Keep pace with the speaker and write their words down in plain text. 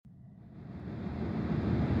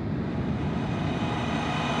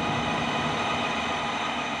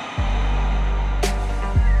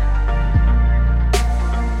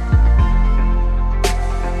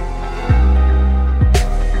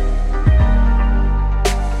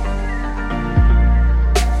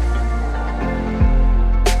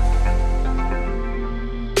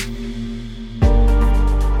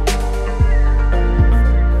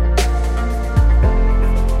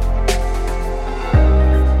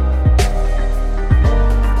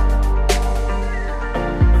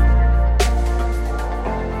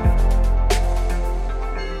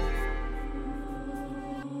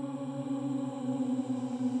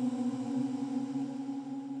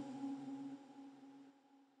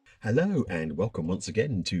Hello and welcome once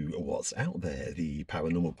again to What's Out There, the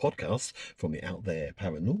paranormal podcast from the Out There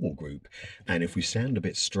Paranormal Group. And if we sound a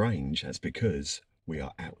bit strange, that's because we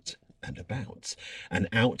are out and about. And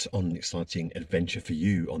out on an exciting adventure for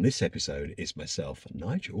you on this episode is myself,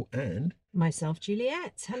 Nigel, and Myself,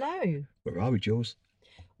 Juliet. Hello. where are we, Jules?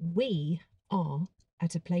 We are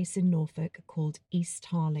at a place in Norfolk called East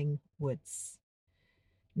Harling Woods.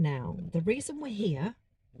 Now, the reason we're here,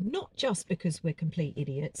 not just because we're complete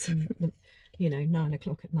idiots and, 9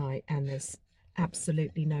 o'clock at night and there's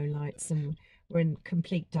absolutely no lights and we're in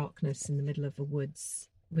complete darkness in the middle of the woods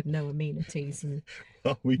with no amenities. And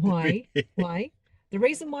Are we why? Why? The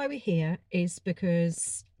reason why we're here is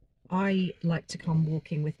because I like to come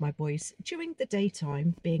walking with my boys during the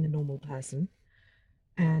daytime, being a normal person.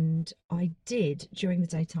 And I did, during the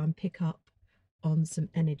daytime, pick up on some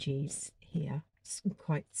energies here, some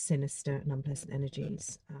quite sinister and unpleasant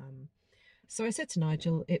energies. So I said to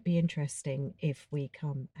Nigel, it'd be interesting if we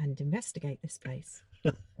come and investigate this place.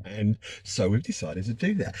 And so we've decided to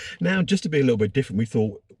do that. Now, just to be a little bit different, we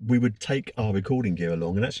thought we would take our recording gear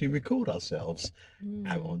along and actually record ourselves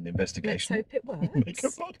out on the Let's investigation. hope it works. Make a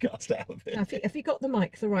podcast out of it. Have you got the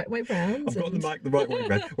mic the right way round? I've got the mic the right way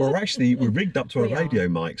around. Well, actually, we're rigged up to our We are. radio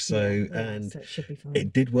mic, so So it should be fine.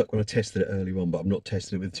 it did work when I tested it earlier on, but I've not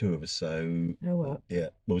tested it with two of us, so Oh, well. yeah,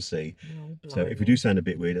 we'll see. Oh, So if we do sound a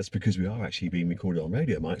bit weird, that's because we are actually being recorded on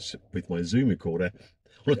radio mics with my Zoom recorder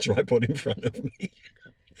on a tripod in front of me.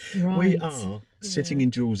 right. We are sitting Yeah.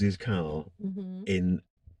 in Jules's car Mhm. in.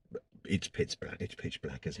 It's pitch black. It's pitch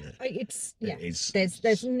black, isn't it? It's yeah. It's,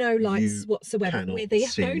 There's no lights you whatsoever. cannot We're the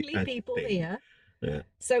see only a people thing. here. Yeah.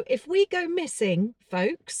 So if we go missing,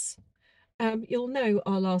 folks, you'll know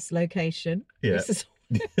our last location. Yeah. This is,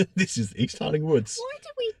 This is East Harling Woods. why do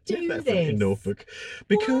we Live do that front this? in Norfolk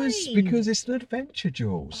because Why? it's an adventure,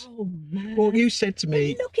 Jules. Oh man. Well, you said to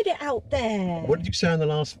me, Look at it out there. what did you say on the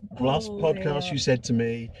last Oh, podcast? yeah. You said to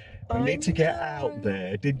me, we I need to get know. out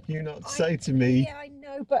there. Did you not say to me? Yeah, I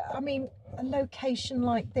know, but I mean, a location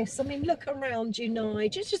like this. I mean, look around you,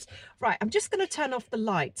 Nigel. Just right. I'm just going to turn off the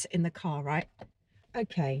light in the car, right?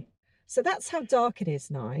 Okay. So that's how dark it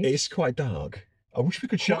is, Nigel. It's quite dark. I wish we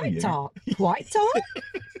could show Quite you. dark. Quite dark.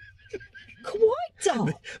 Quite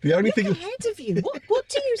dark. The only Look thing, ahead of you. What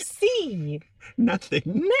do you see? nothing.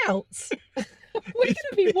 Melt. We're going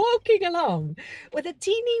to be walking along with a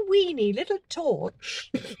teeny weeny little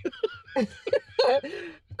torch.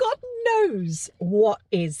 God knows what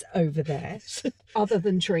is over there other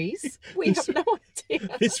than trees. We have no idea.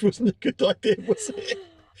 This wasn't a good idea, was it?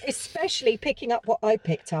 Especially picking up what I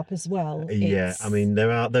picked up as well. Yeah, I mean, there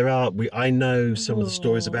are. I know some of the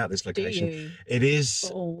stories about this Do location. you? It is.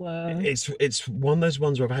 Oh, It's one of those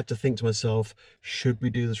ones where I've had to think to myself, should we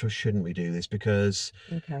do this or shouldn't we do this? Because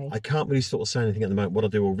okay. I can't really sort of say anything at the moment. What I'll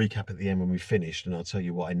do, I'll recap at the end when we've finished, and I'll tell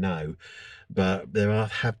you what I know. But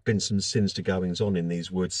have been some sinister goings on in these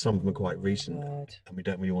woods. Some of them are quite recent, Word. and we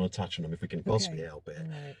don't really want to touch on them if we can possibly Okay. help it.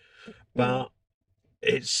 Right. But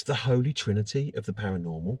it's the holy trinity of the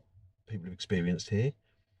paranormal people have experienced here.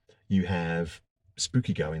 You have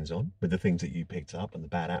spooky goings on with the things that you picked up and the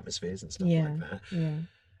bad atmospheres and stuff like that. Yeah.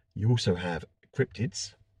 You also have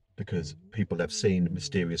cryptids because people have seen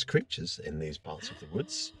mysterious creatures in these parts of the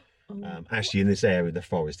woods. Actually, in this area of the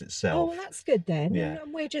forest Oh, itself. well, that's good then. Yeah.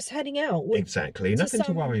 And we're just heading out. Exactly. to Nothing to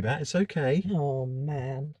some- worry about. It's okay. Oh,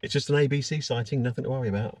 man. It's just an ABC sighting. Nothing to worry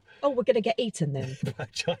about. Oh, we're going to get eaten then. By a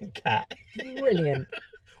giant cat. Brilliant.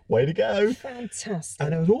 Way to go. Fantastic.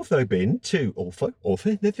 And there have also been there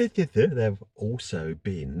have also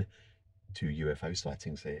been two UFO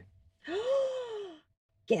sightings here.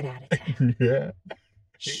 Get out of town. Yeah.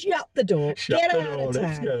 Shut the door. Shut Get the out door, of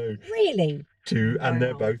let's town. go. Really? Two, and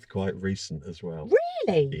they're Wow. both quite recent as well.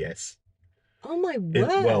 Really? Yes. Oh, my word.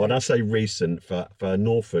 Well, when I say recent, for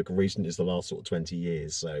Norfolk, recent is the last sort of 20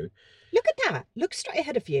 years. So, Look at that. Look straight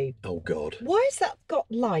ahead of you. oh God. Why has that got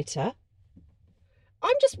lighter?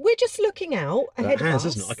 We're just looking out ahead That has, of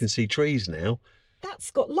us. isn't it? I can see trees now.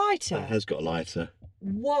 That's got lighter. That has got lighter.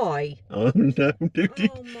 Why? Oh no,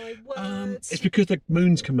 dude. Oh, my word. It's because the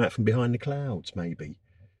moon's come out from behind the clouds, maybe.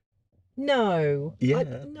 No. Yeah.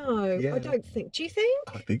 No, Yeah. I don't think. Do you think?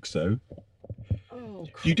 I think so. Oh,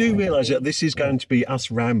 You do realise crikey. that this is going to be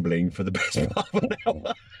us rambling for the best part of an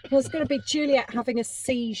hour. There's going to be Juliet having a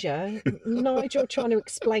seizure, Nigel trying to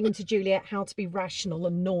explain to Juliet how to be rational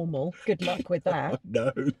and normal. Good luck with that.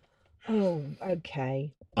 No. Oh,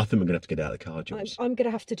 okay. I think we're going to have to get out of the car, I'm, Jules. I'm going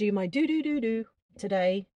to have to do my do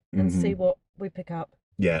today and Mhm. see what we pick up.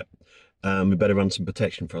 Yeah. We better run some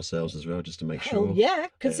protection for ourselves as well, just to make sure. Oh, yeah,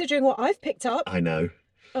 considering what I've picked up. I know.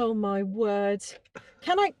 Oh, my word.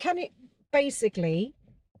 Can it basically,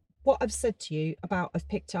 what I've said to you about I've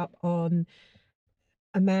picked up on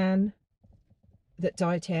a man that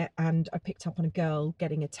died here, and I picked up on a girl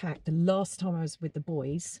getting attacked the last time I was with the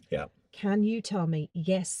boys. Yeah. Can you tell me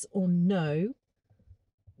yes or no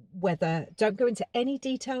whether, don't go into any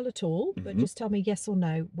detail at all, but just tell me yes or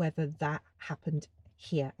no whether that happened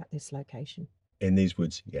here at this location? In these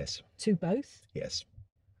woods, yes. To both? Yes.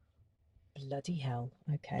 Bloody hell.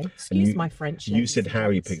 Okay. Excuse my French. You said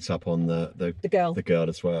Harry picked up on the girl. The girl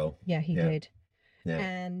as well. Yeah, he did. Yeah.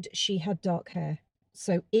 And she had dark hair.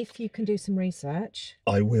 So if you can do some research.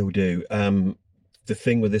 I will do. The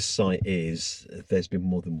thing with this site is there's been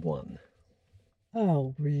more than one.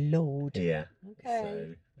 Oh, Lord. Yeah.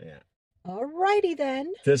 Okay. So, yeah. Alrighty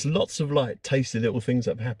then. There's lots of like tasty little things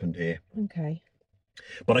that have happened here. Okay.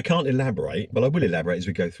 But I can't elaborate. But I will elaborate as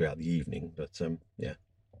we go throughout the evening. But yeah.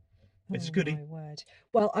 It's a goodie. My word.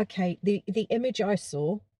 Well, okay. The image I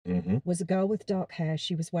saw was a girl with dark hair.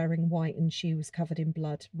 She was wearing white and she was covered in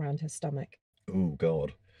blood around her stomach. Oh,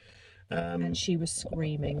 God. And she was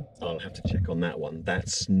screaming. I'll have to check on that one.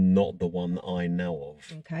 That's not the one that I know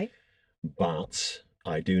of. Okay. But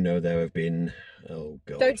I do know there have been, oh,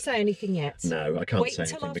 God. Don't say anything yet. No, I can't Wait say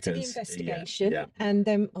till anything after because the investigation. Yeah. And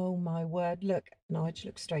then, oh my word, look, Nigel,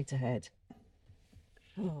 look straight ahead.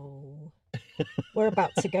 Oh, we're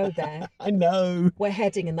about to go there. I know. We're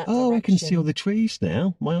heading in that direction. Oh, I can see all the trees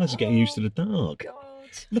now. My eyes are getting used to the dark. God.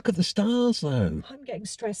 Look at the stars, though. I'm getting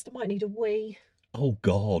stressed. I might need a wee. Oh,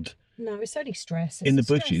 God. No, it's only stress. It's In the a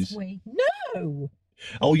stress bushes? wee. No.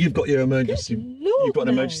 Oh, you've got your emergency. Good Lord, You've got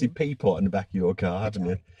an no. emergency pea pot in the back of your car, haven't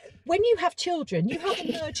you? When you have children, you have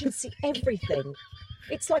emergency everything.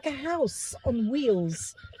 It's like a house on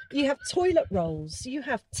wheels. You have toilet rolls. You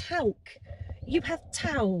have talc. You have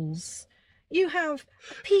towels. You have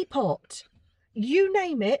a pea pot. You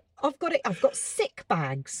name it, I've got it. I've got sick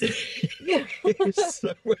bags. You It's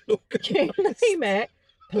so well you organised. name it.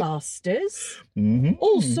 Plasters.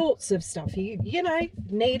 All sorts of stuff. You know,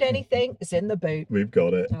 need anything, it's in the boot. We've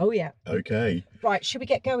got it. Oh, yeah. Okay. Right, should we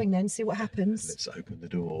get going then, see what happens? Let's open the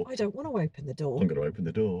door. I don't want to open the door. I'm going to open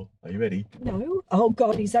the door. Are you ready? No. Oh,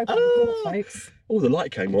 God, he's opened the door, folks. Oh, the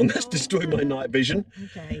light came on. That's destroyed my night vision.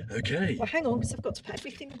 Okay. Okay. Well, hang on, because I've got to put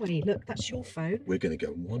everything away. Look, that's your phone. We're going to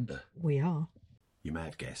go and wander. We are. You may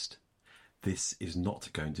have guessed, this is not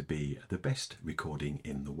going to be the best recording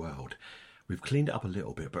in the world. We've cleaned it up a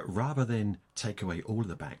little bit, but rather than take away all of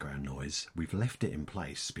the background noise, we've left it in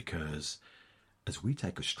place because as we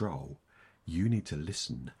take a stroll, you need to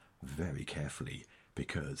listen very carefully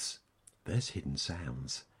because there's hidden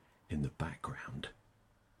sounds in the background.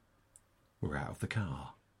 We're out of the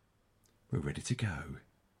car. We're ready to go.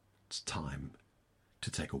 It's time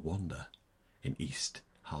to take a wander in East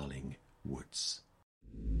Harling Woods.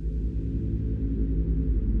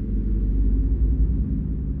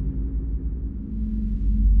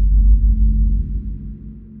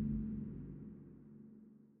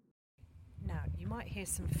 Now, you might hear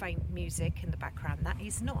some faint music in the background. That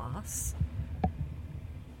is not us.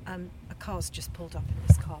 A car's just pulled up in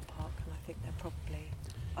this car park, and I think they're probably...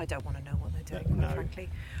 I don't want to know what they're doing, quite frankly.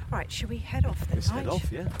 Right, should we head off then? Let's head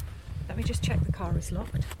off, yeah. Let me just check the car is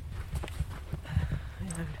locked.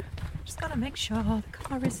 Hang on. Just got to make sure the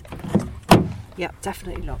car is... Yep,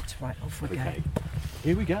 definitely locked. Right, off we go.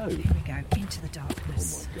 Here we go. Here we go, into the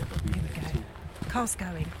darkness. Oh my God. Here we go. Car's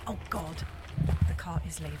going. Oh, God. The car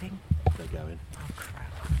is leaving. They're going. Oh,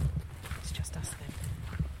 crap. It's just us then.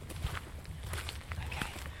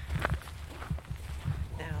 Okay.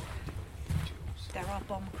 Now, there are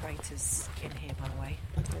bomb craters in here, by the way.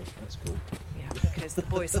 Okay, that's cool. Yeah, because the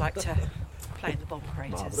boys like to play in the bomb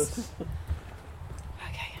craters. Marvellous.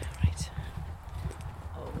 Okay, right.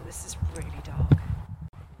 Oh, this is really dark.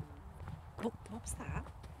 Oh, what was that?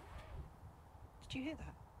 Did you hear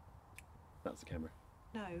that? That's the camera.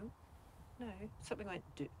 No. Something went.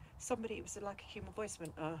 Somebody. It was like a human voice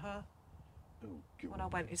went. Oh, God. When I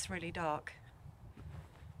went, it's really dark.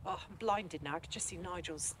 Oh, I'm blinded now. I could just see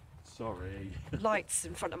Nigel's Sorry. lights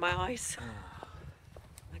in front of my eyes.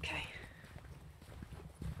 Okay.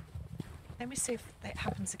 Let me see if it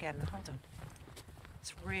happens again. Hold on.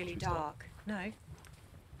 It's really dark. No.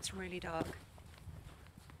 It's really dark.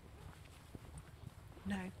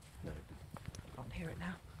 No. No. Can't hear it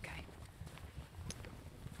now. Okay.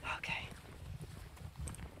 Okay.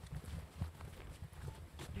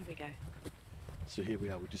 Here we go. So here we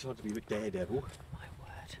are. We decided to be a bit daredevil, My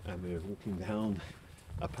word. and we're walking down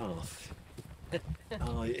a path.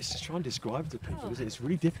 It's just trying to describe to people, isn't it? It's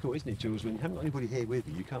really difficult, isn't it, Jules? When you haven't got anybody here with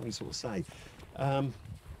you, you can't really sort of say.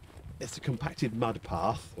 It's a compacted mud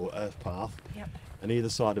path or earth path, Yep. and either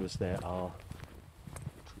side of us there are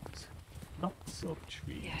trees. Not mix of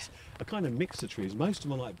trees. Yeah. A kind of mix of trees. Most of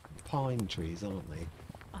them are like pine trees, aren't they?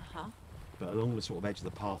 Uh-huh. But along the sort of edge of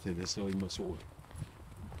the path here, there's sort of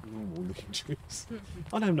normal looking trees.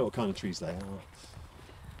 I don't know what kind of trees they are.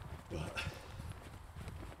 But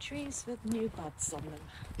Trees with new buds on them,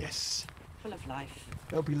 yes, full of life.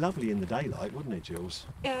 that would be lovely in the daylight, wouldn't it, Jules?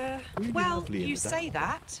 Really Well, lovely in you the say daylight.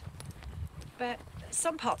 that, but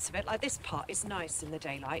some parts of it, like this part, is nice in the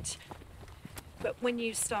daylight. But when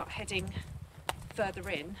you start heading further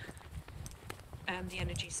in, the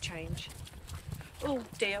energies change. Oh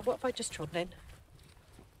dear, what have I just trodden in?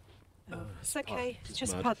 Oh, it's okay, it's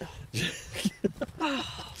just mud. part.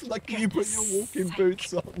 Like you put your walking sake.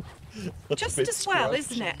 boots on. That's a Just bit as well, scruffy.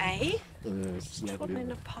 isn't it, eh? It's lovely, Trodden in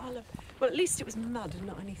isn't a it? pile of. Well, at least it was mud and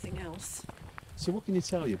not anything else. So what can you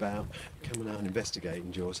tell you about coming out and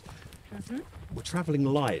investigating, Jules? We're travelling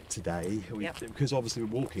light today Yep. because obviously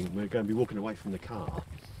we're going to be walking away from the car.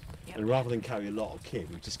 Yep. And rather than carry a lot of kit,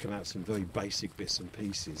 we've just come out with some very basic bits and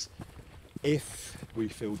pieces. If we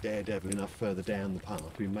feel daredevil enough further down the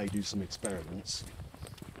path, we may do some experiments.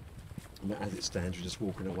 But as it stands, we're just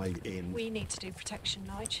walking away in. We need to do protection,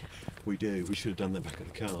 Nige. We do. We should have done that back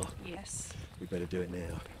at the car. Yes. We better do it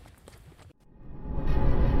now.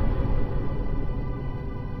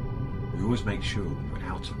 We always make sure when we're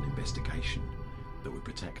out on an investigation that we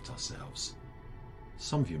protect ourselves.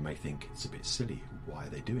 Some of you may think it's a bit silly. Why are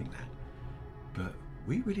they doing that? But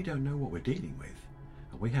we really don't know what we're dealing with.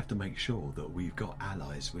 And we have to make sure that we've got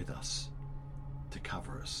allies with us to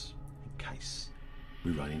cover us in case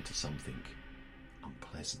we run into something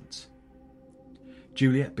unpleasant.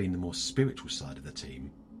 Juliet, being the more spiritual side of the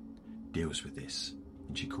team, deals with this,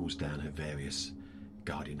 and she calls down her various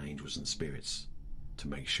guardian angels and spirits to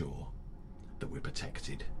make sure that we're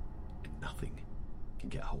protected and nothing can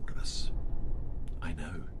get hold of us. I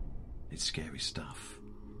know, it's scary stuff,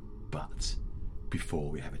 but before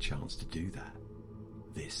we have a chance to do that,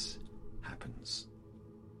 this happens.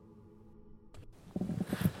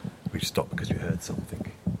 We've stopped because we heard something.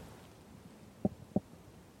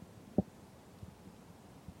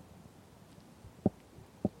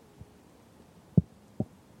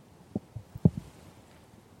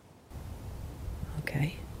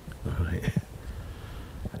 Okay. Alright.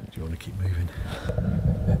 Do you want to keep moving?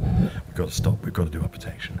 We've got to stop, we've got to do our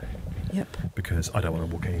protection. Yep. Because I don't want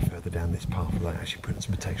to walk any further down this path without actually putting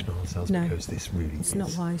some protection on ourselves, No, because this really It's is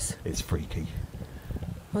not wise. It's freaky.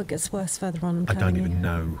 Well, it gets worse further on. I don't even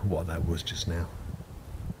know what that was just now.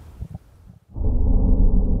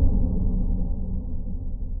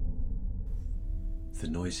 The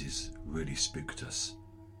noises really spooked us.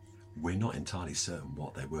 We're not entirely certain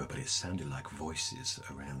what they were, but it sounded like voices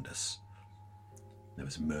around us. There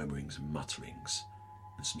was murmurings and mutterings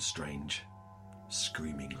and some strange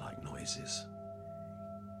screaming-like noises.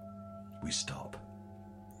 We stop,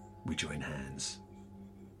 we join hands,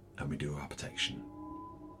 and we do our protection.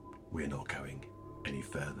 We're not going any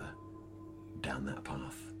further down that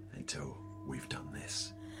path until we've done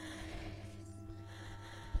this.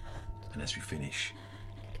 And as we finish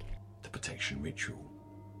the protection ritual,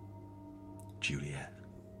 Juliet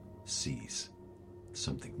sees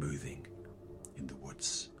something moving in the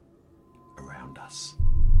woods around us.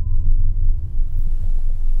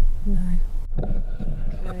 No.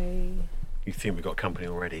 Okay. You think we've got company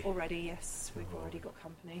already? Already, yes. We've already got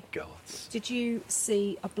company. Gods. Did you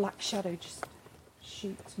see a black shadow just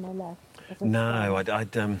shoot to my left? No, you were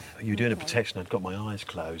doing a Okay. protection. I'd got my eyes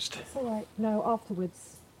closed. It's all right. No,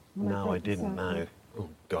 afterwards. when No, I broke the didn't. circle. No. Oh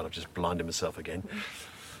God, I've just blinded myself again.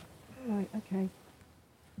 All right. Okay.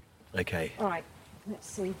 Okay. All right. Let's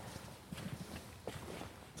see.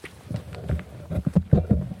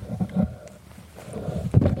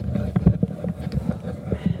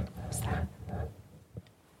 What's that?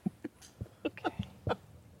 Okay.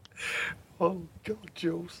 Oh God,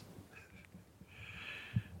 Jules.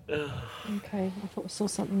 Okay. I thought I saw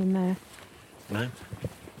something in there. No.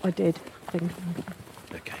 I did. Think.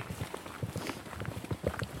 Okay.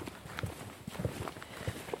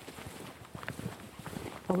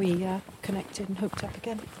 Are we connected and hooked up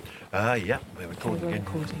again? Yeah, we're Okay, recording we're again.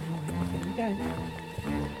 recording. All right, here we go.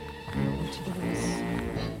 Into the woods.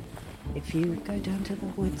 If you go down to the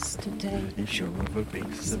woods today, You're sure of a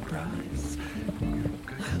big surprise. Go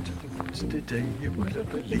down to the woods today, you wouldn't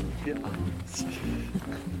believe your eyes.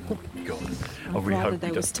 God, I I'd really rather hope there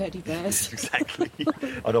you was don't- teddy bears. Exactly.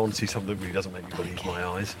 I don't want to see something that really doesn't make me believe my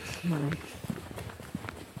eyes. No.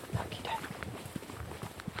 Okey-doke.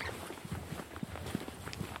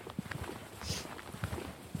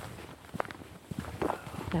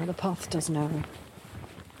 Now the path does narrow.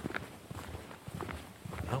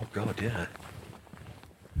 Oh God, yeah.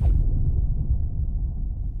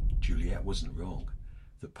 Juliet wasn't wrong.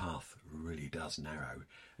 The path really does narrow,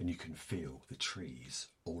 and you can feel the trees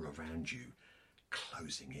all around you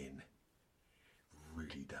closing in.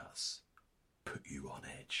 Really does put you on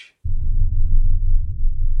edge.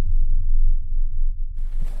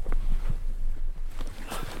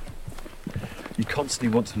 You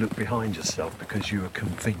constantly want to look behind yourself because you are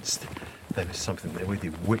convinced there is something there with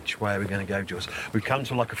you. Which way are we going to go, Jules? We've come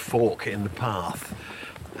to like a fork in the path,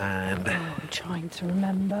 and I'm trying to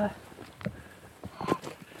remember.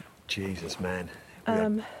 Jesus, man,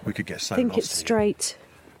 we could get so I think lost it's here. straight.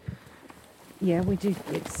 Yeah, we do.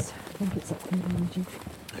 I think it's up behind you.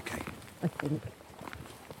 Okay. I think.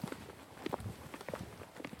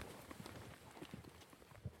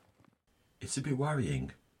 It's a bit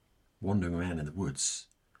worrying, wandering around in the woods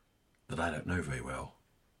that I don't know very well,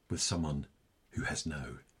 with someone who has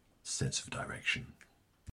no sense of direction.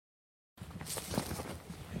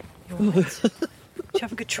 Did you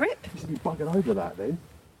have a good trip? You buggered over that then.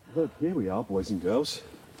 Look, here we are, boys and girls.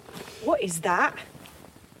 What is that?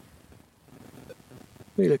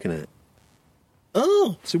 What are you looking at?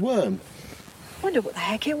 Oh, it's a worm. Wonder what the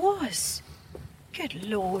heck it was. Good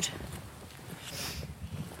Lord.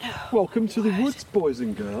 Welcome to the woods, boys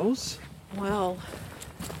and girls. Well,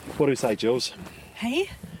 What do you say, Jules? hey,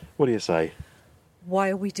 What do you say? why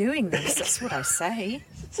are we doing this? That's what I say.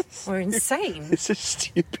 We're insane. It's a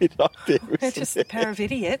stupid idea, We're isn't just a it? pair of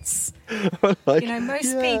idiots. Like, You know,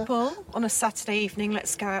 most yeah. people on a Saturday evening,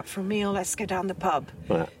 let's go out for a meal, let's go down the pub.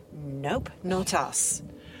 Right. Nope, not us.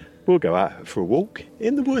 We'll go out for a walk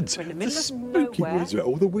in the woods. We're in the middle the of spooky nowhere. woods where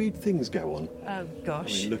all the weird things go on. Oh, I mean,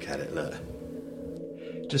 gosh. look at it, look.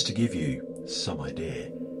 Just to give you some idea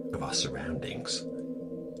of our surroundings,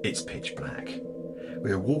 it's pitch black.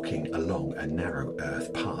 We are walking along a narrow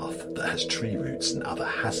earth path that has tree roots and other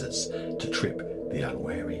hazards to trip the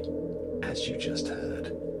unwary, as you just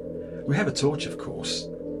heard. We have a torch, of course,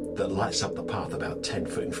 that lights up the path about 10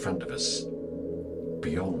 foot in front of us.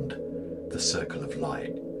 Beyond the circle of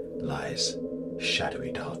light lies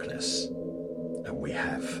shadowy darkness, and we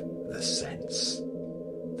have the sense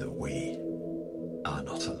that we are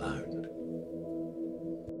not alone.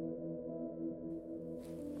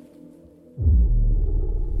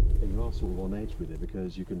 You are sort of on edge with it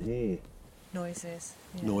because you can hear Noises.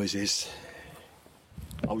 Yeah. noises.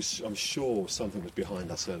 I'm sure something was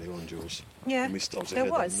behind us earlier on, Jules. Yeah, When we stopped to there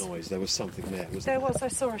hear was. that noise, there was something there, wasn't There was. I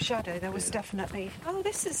saw a shadow. There was Yeah. definitely. Oh,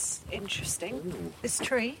 this is interesting. Ooh. This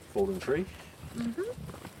tree. Fallen tree.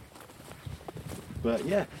 But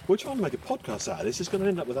yeah, we're trying to make a podcast out of this. It's going to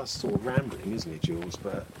end up with us sort of rambling, isn't it, Jules?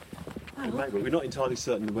 But we're not entirely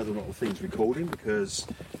certain whether or not the thing's recording because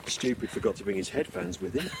Stupid forgot to bring his headphones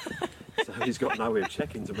with him. So he's got no way of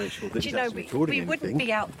checking to make sure that Do he's you know, actually we recording wouldn't anything.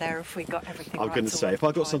 be out there if we got everything I'm right. going to all say, the if I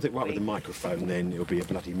got time, something right would with the we? microphone, then it'll be a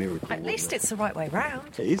bloody miracle. At least wouldn't it's the right way round.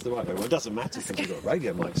 it is the right way. Well, it doesn't matter because we've got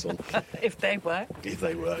radio mics on. If they were. If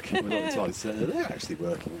they work, we're not entirely certain that they're actually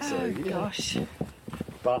working. So, Oh, yeah. gosh.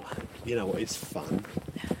 But you know what? It's fun.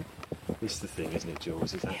 It's the thing, isn't it,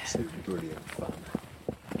 Jules? It's absolutely brilliant fun.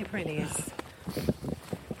 It really is.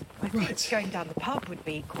 I think Right. going down the pub would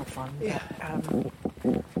be equal fun. Yeah. But,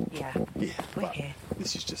 yeah. Yeah, We're but here.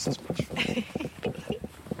 this is just as much fun.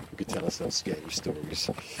 We could tell ourselves scary stories.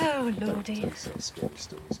 Oh, Don't lordy. tell ourselves scary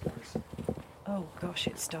stories, guys. Oh, gosh,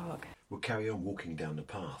 it's dark. We'll carry on walking down the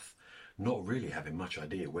path, not really having much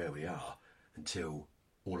idea where we are, until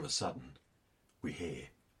all of a sudden we hear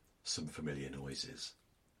some familiar noises.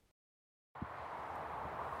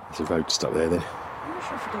 There's a road stuck there then. I'm not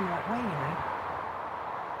sure if we've gone the right way, you know.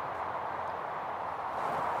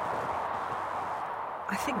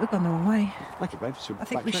 I think we've gone the wrong way. Okay, babe. I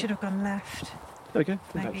think we should have gone left. Okay.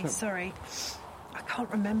 Maybe. Sorry. I can't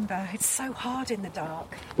remember. It's so hard in the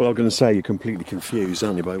dark. Well, I'm going to say you're completely confused,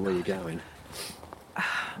 aren't you, by where you're going?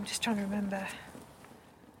 I'm just trying to remember.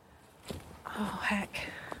 Oh, heck.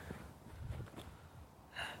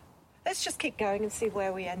 Let's just keep going and see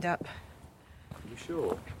where we end up. Are you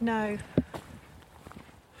sure? No.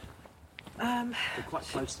 We're quite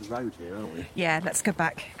close to the road here, aren't we? Yeah, let's go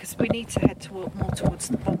back because we need to head more towards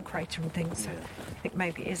the bomb crater and things. So Yeah. I think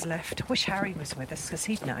maybe it is left. I wish Harry was with us because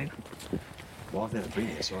he'd know. Well, I've never been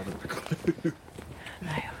here, so I don't have a clue.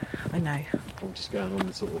 No, I know. I'm just going on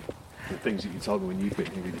the sort of the things that you told me when you've been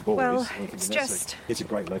here with the boys. Well, I think it's that's just- it's a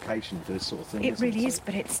great location for this sort of thing. It isn't really So- is,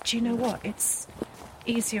 but it's. Do you know what? It's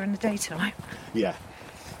easier in the daytime. Yeah.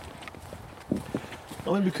 I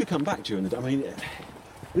mean, we could come back during the day. I mean,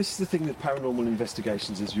 this is the thing that paranormal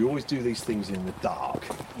investigations is. You always do these things in the dark,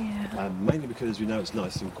 Yeah. mainly because we know it's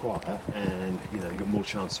nice and quiet, and you know you've got more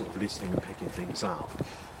chance of sort of listening and picking things up.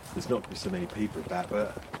 There's not going to be so many people about,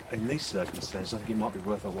 but in these circumstances, I think it might be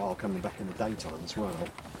worth a while coming back in the daytime as well,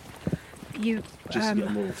 You, just to get a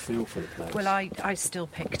more feel for the place. well, I still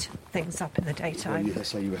picked things up in the Well, daytime. you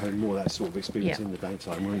say you were having more of that sort of experience Yeah. in the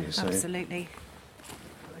daytime, weren't you? So, Absolutely.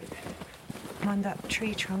 Mind that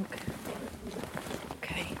tree trunk.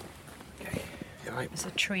 Okay. you're right. There's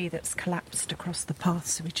a tree that's collapsed across the path,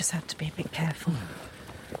 so we just had to be a bit careful.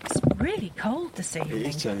 It's really cold this It evening.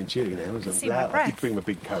 is turning chilly now, isn't See it? my I did breath. bring my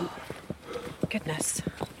big coat. Goodness.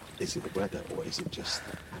 Is it the weather or is it just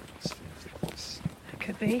atmosphere? It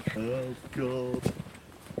could be. Oh, God.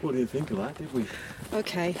 What do you think of that, did we?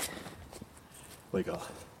 Okay. We got...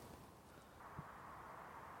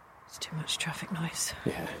 It's too much traffic noise.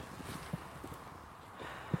 Yeah.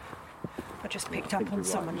 I just picked up on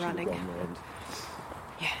someone running.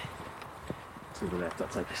 Yeah. To the left,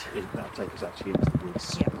 that'll take us actually into the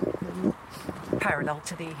woods. Yep. Then, Parallel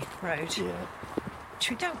to the road. yeah. Which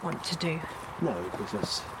we don't want to do. No, because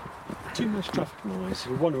there's too much traffic noise.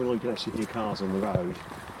 We're wondering whether you can actually hear cars on the road.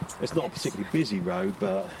 It's not a Yes. particularly busy road,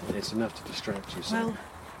 but it's enough to distract you. So. Well,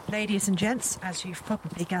 ladies and gents, as you've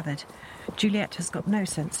probably gathered, Juliet has got no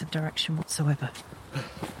sense of direction whatsoever.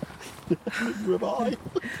 Neither have I.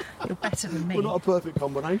 You're better than me. We're not a perfect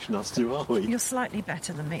combination, us two, are we? You're slightly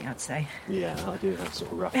better than me, I'd say. Yeah, I do have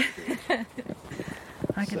sort of rough.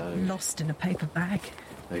 I get So- lost in a paper bag.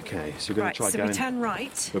 Okay, so we're going Right, to try so going. we turn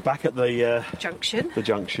right, We're back at the junction.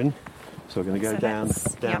 junction, so we're going to go So down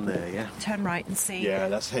let's- down yep. there. Yeah. Turn right and see. Yeah,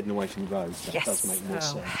 that's heading away from the road. That Yes. does make more Oh,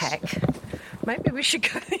 sense. heck. Maybe we should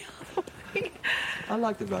go the other way. I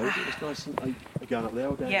like the road. It's nice and are you going up there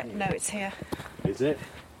or down Yeah, here? no, it's here. Is it?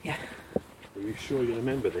 Yeah. Are you sure you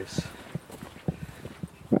remember this?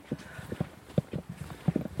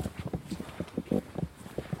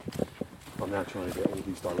 I'm now trying to get all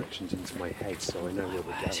these directions into my head so I know where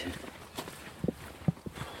we're Right. going.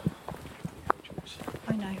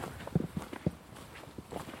 I know.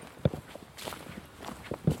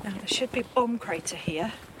 Now, there should be a bomb crater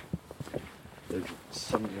here. There's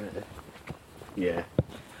some there. Yeah,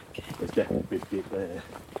 Okay. there's definitely a big dip there.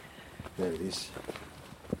 There it is.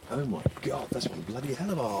 Oh my God, that's one bloody hell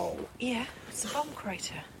of a hole. Yeah, it's a bomb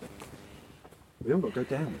crater. We haven't got to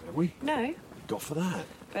go down there, have we? No, Got for that.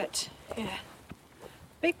 but yeah.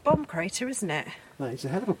 Big bomb crater, isn't it? No, it's a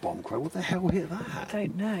hell of a bomb crater. What the hell hit I that?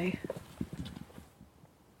 don't know.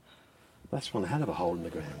 That's one hell of a hole in the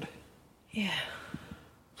ground. Yeah.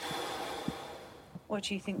 What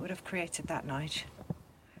do you think would have created that, Nige?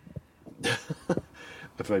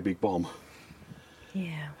 A very big bomb.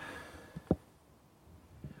 Yeah.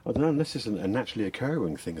 I don't know, unless it's a naturally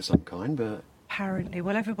occurring thing of some kind, but Apparently,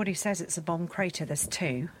 well, everybody says it's a bomb crater. There's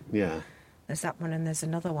two. yeah. There's that one and there's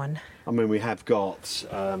another one. I mean, we have got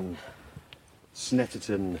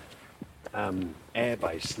Snetterton Air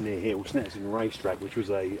Base near here, or Snetterton Racetrack, which was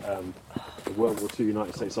a World War II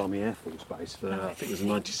United States Army Air Force base for, I think it was a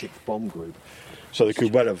 96th Bomb Group. So they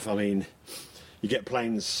could well have, I mean, you get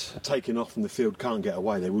planes taking off from the field, can't get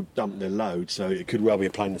away, they would dump their load, so it could well be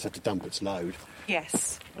a plane that's had to dump its load.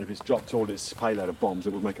 Yes. And if it's dropped all its payload of bombs,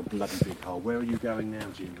 it would make a bloody big hole. Where are you going now,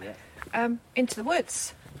 Juliet? Into the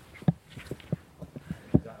woods.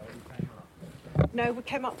 No, we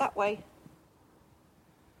came up that way.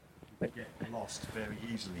 We get lost very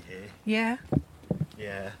easily here. Yeah,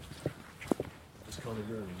 Yeah. It's kind of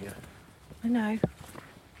ruining you. I know.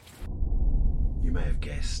 You may have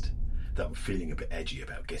guessed that I'm feeling a bit edgy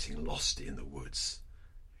about getting lost in the woods.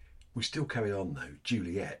 We still carry on though.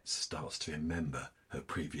 Juliet starts to remember her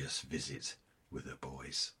previous visit with her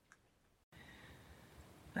boys.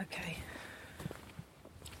 Okay.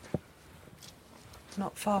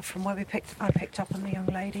 Not far from where I picked up on the young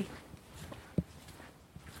lady.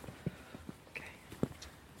 Okay.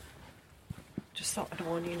 Just thought I'd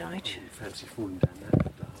warn you, Nige. You fancy falling down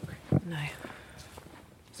that dark? No.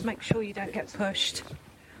 Just make sure you don't get pushed.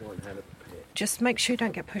 One hell of a pit. Just make sure you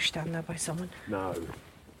don't get pushed down there by someone. No.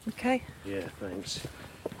 Okay? Yeah, thanks.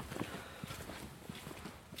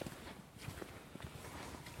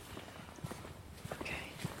 Okay.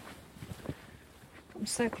 I'm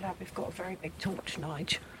so glad we've got a very big torch,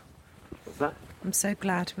 Nige. What's that? I'm so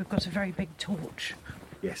glad we've got a very big torch.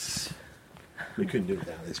 Yes. We couldn't do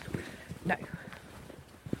without this, could we? No.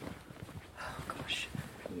 Oh, gosh.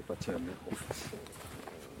 If I turn that off.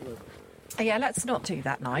 Yeah, let's not do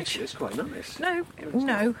that, Nige. It's quite nice. No,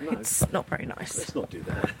 no, it's not very nice. Let's not do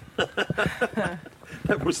that.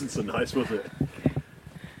 That wasn't so nice, was it?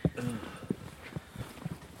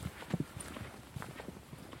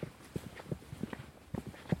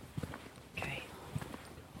 Okay.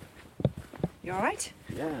 You alright?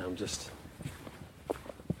 Yeah, I'm just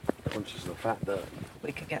conscious of the fact that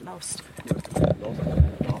we could get lost.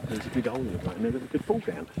 Oh, there's a big hole in the ground there that we could fall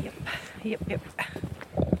down. Yep.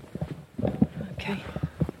 Okay.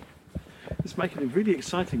 It's making it really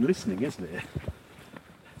exciting listening, isn't it?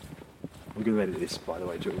 I'm going to edit this, by the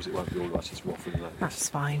way, Jules. It won't be all of us just waffling like this. That's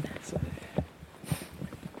fine. So,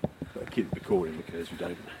 but keep it recording because we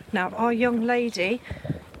don't. Now, our young lady,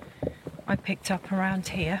 I picked up around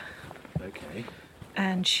here, Okay.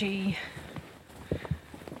 and she...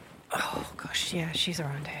 Oh, gosh, yeah, she's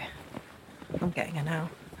around here. I'm getting her now.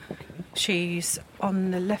 She's on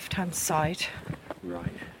the left-hand side.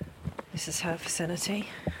 Right. This is her vicinity.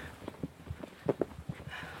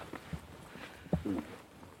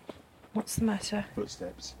 What's the matter?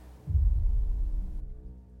 Footsteps.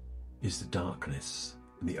 Is the darkness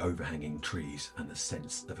and the overhanging trees and the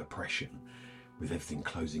sense of oppression, with everything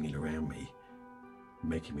closing in around me,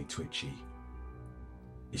 making me twitchy?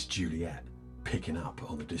 Is Juliet picking up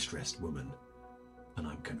on the distressed woman? And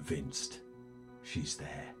I'm convinced she's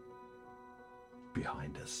there,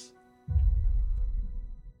 behind us.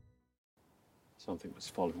 Something was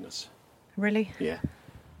following us. Really? Yeah.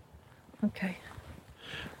 Okay.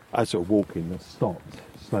 I sort of walking, I stopped,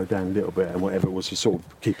 slowed down a little bit, and whatever it was sort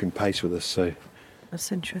of keeping pace with us, so...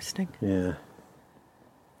 That's interesting. Yeah.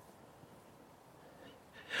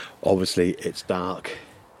 Obviously, it's dark,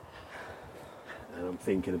 and I'm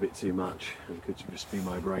thinking a bit too much. It could just be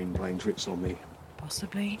my brain playing tricks on me.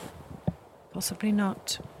 Possibly. Possibly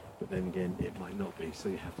not. But then again, it might not be, so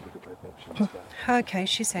you have to look at both options. Okay,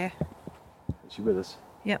 she's here. Is she with us?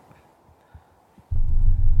 Yep.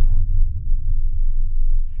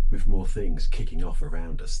 With more things kicking off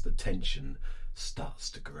around us, the tension starts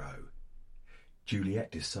to grow.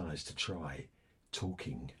 Juliet decides to try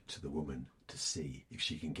talking to the woman to see if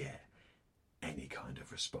she can get any kind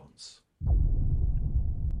of response.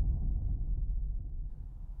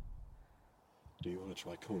 Do you want to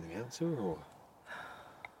try calling out to her, or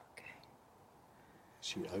Okay. is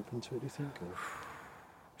she open to it, do you think? Or?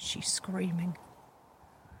 She's screaming.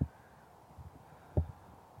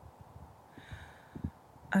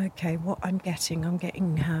 Okay, what I'm getting,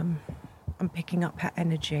 I'm picking up her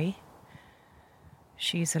energy.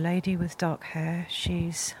 She's a lady with dark hair.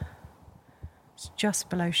 She's just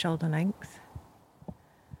below shoulder length.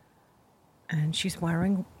 And she's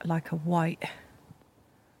wearing like a white,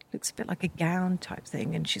 looks a bit like a gown type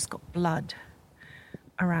thing, and she's got blood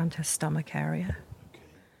around her stomach area. Okay.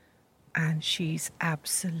 And she's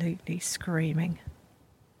absolutely screaming.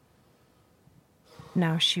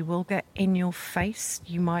 Now, she will get in your face.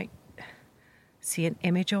 You might see an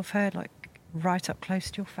image of her, like right up close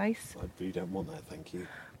to your face. I really don't want that, thank you.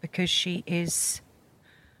 Because she is...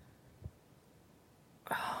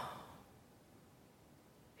 Is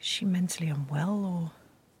she mentally unwell, or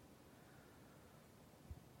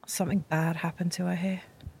something bad happened to her here?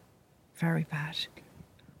 Very bad.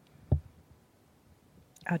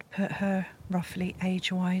 I'd put her roughly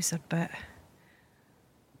age-wise, I'd bet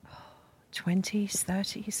 20s,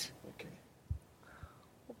 30s. Okay.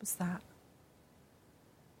 What was that?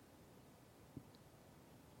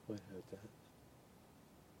 I heard that.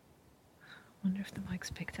 I wonder if the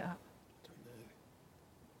mics picked it up. I don't know.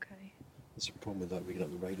 Okay. There's a problem with that. We can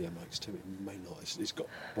have the radio mics too. It may not. It's got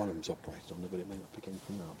one of them's operated on there, but it may not pick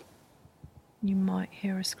anything up. You might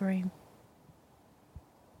hear a scream.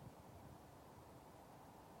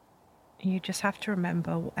 You just have to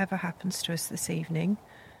remember, whatever happens to us this evening,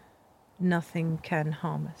 nothing can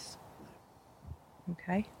harm us.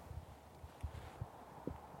 Okay?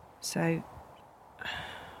 So,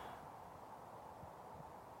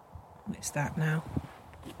 what is that now?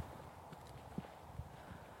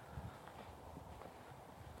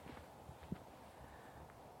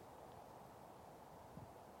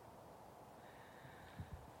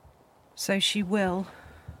 So she will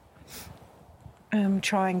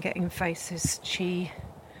try and get in faces. She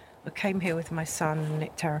came here with my son and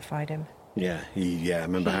it terrified him. Yeah, I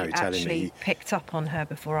remember Harry telling me. He actually picked up on her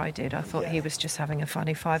before I did. I thought he was just having a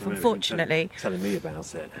funny five. I remember him Unfortunately, telling me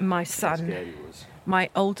about it. my How son, scared he was. my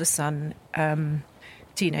older son,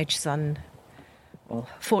 teenage son, well,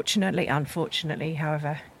 fortunately, unfortunately,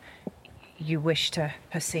 however you wish to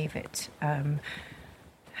perceive it,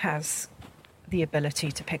 has the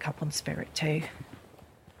ability to pick up on spirit too.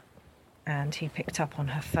 And he picked up on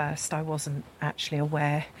her first. I wasn't actually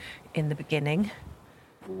aware in the beginning.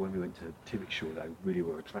 Well, when we went to Tivikshaw, they really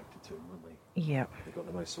were attracted to him, weren't they? Yeah. They got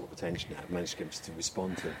the most sort of attention. They managed to get him to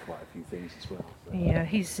respond to quite a few things as well. So. Yeah,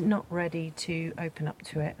 he's not ready to open up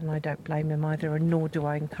to it, and I don't blame him either, and nor do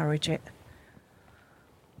I encourage it.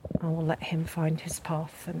 I will let him find his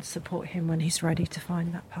path and support him when he's ready to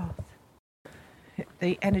find that path.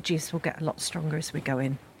 the energies will get a lot stronger as we go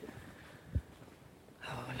in.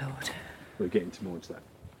 Oh, Lord. We're getting more into that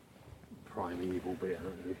primeval bit,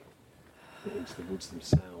 aren't we? Get into the woods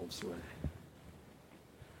themselves, where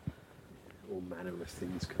all manner of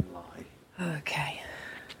things can lie. Okay.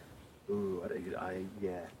 Ooh,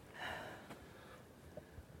 yeah.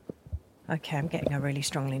 Okay, I'm getting her really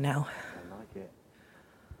strongly now. I like it.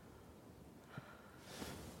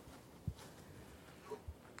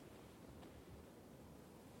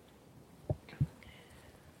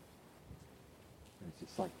 It's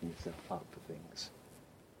just psyching yourself up for things.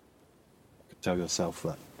 You could tell yourself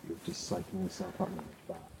that you're just psyching yourself up,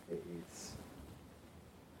 but it is.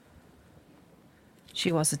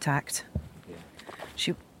 She was attacked. Yeah.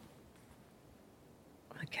 She...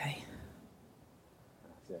 Okay.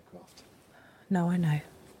 That's aircraft. No, I know.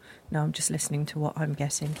 No, I'm just listening to what I'm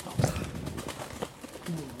getting.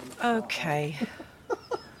 Okay.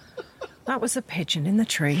 That was a pigeon in the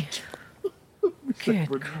tree. Good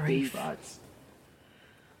grief.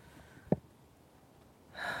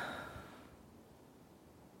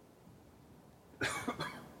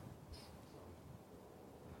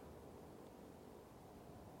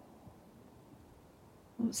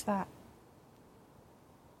 What's that?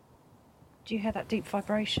 Do you hear that deep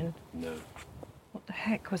vibration? No. What the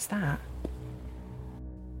heck was that?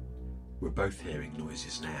 We're both hearing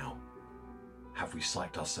noises now. Have we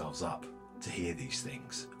psyched ourselves up to hear these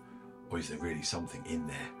things? Or is there really something in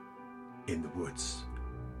there, in the woods,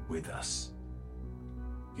 with us?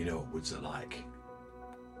 You know what woods are like.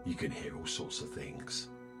 You can hear all sorts of things.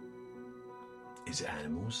 Is it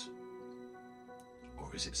animals?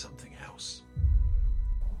 Or is it something else?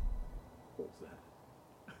 What was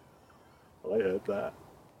that? I heard that.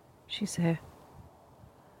 She's here.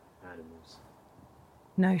 Animals.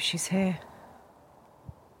 No, she's here.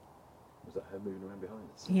 Was that her moving around behind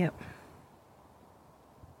us? Yep.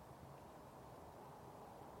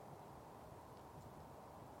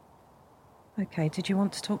 Okay, did you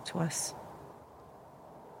want to talk to us?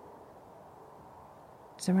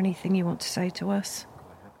 Is there anything you want to say to us?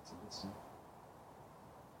 Quite happy to listen.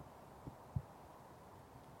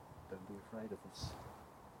 Don't be afraid of us.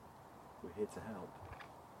 We're here to help.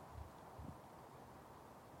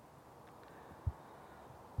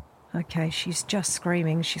 Okay, she's just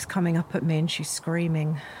screaming. She's coming up at me and she's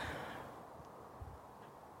screaming.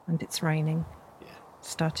 And it's raining. Yeah. It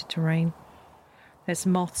started to rain. There's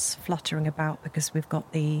moths fluttering about because we've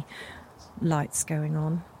got the lights going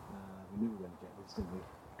on. We knew we were going to get this, didn't we?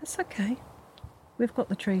 It's okay. We've got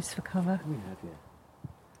the trees for cover. We have, yeah.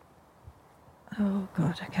 Oh,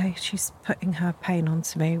 God, okay. She's putting her pain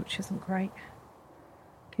onto me, which isn't great.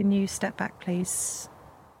 Can you step back, please?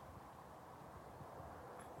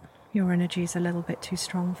 Your energy's a little bit too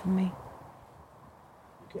strong for me.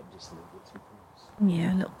 You're getting just a little bit too close.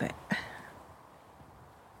 Yeah, a little bit.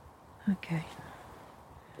 Okay.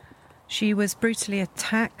 She was brutally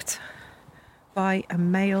attacked by a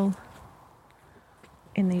male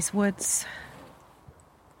in these woods.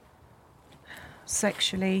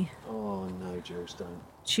 Sexually. Oh no, Jules, don't.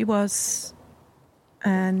 She was. I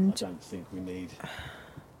And don't think we need.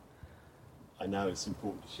 I know it's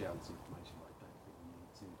important to share this information, but I don't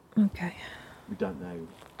think we need to. okay. We don't know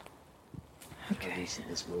how Okay. recent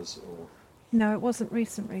this was, or No, it wasn't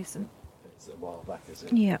recent. it's a while back, is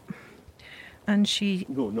it? Yeah. And she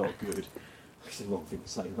No, not good. It's the wrong thing to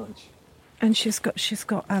say, Nige. and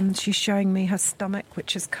she's showing me her stomach,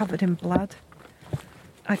 which is covered in blood.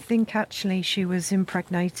 I think actually she was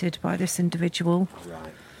impregnated by this individual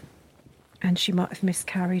Right. and she might have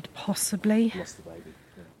miscarried, possibly. Lost the baby.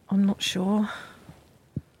 Yeah. I'm not sure.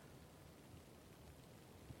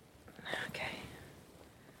 Okay.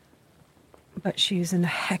 But she was in a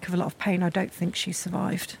heck of a lot of pain. I don't think she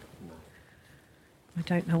survived. No. I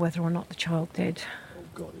don't know whether or not the child did. Oh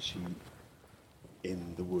God, is she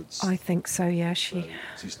in the woods? I think so, yeah. So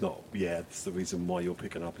she's not. Yeah, that's the reason why you're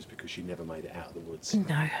picking up is because she never made it out of the woods.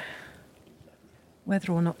 No.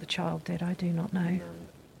 Whether or not the child did, I do not know. No.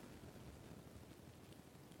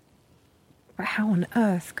 But how on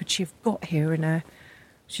earth could she have got here in a...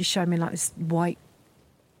 She showed me like this white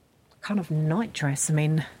kind of night dress. I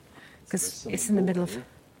mean, because it's in the middle of...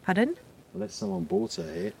 Pardon? Unless someone bought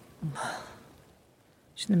her here.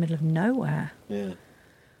 She's in the middle of nowhere. Yeah.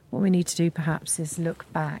 What we need to do perhaps is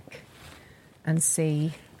look back and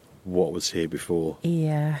see... What was here before?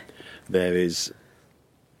 Yeah. There is.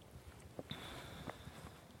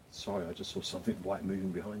 Sorry, I just saw something white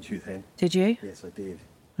moving behind you then. Did you? Yes, I did.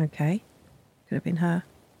 Okay. Could have been her.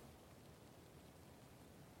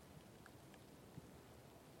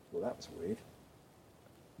 Well, that was weird.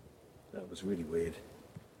 That was really weird.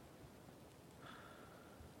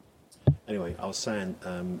 Anyway, I was saying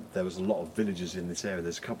there was a lot of villages in this area.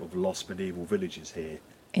 There's a couple of lost medieval villages here.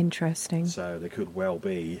 Interesting. So there could well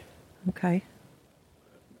be Okay.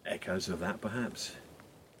 echoes of that, perhaps.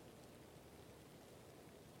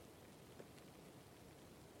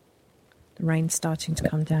 The rain's starting to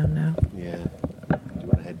come down now. Yeah. Do you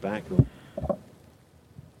want to head back? Or?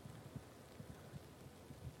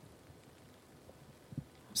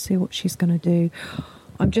 See what she's going to do.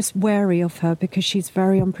 I'm just wary of her because she's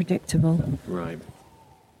very unpredictable. Right.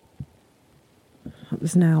 That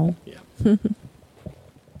was now. Yeah.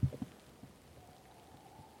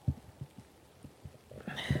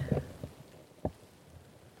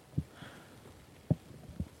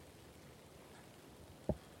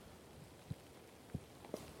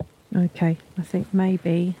 Okay, I think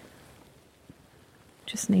maybe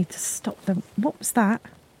just need to stop them. What was that?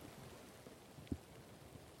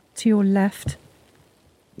 To your left.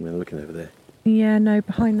 I'm looking over there. Yeah, no,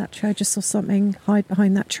 behind that tree. I just saw something hide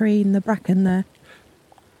behind that tree in the bracken there.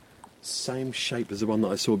 Same shape as the one that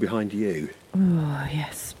I saw behind you. Oh,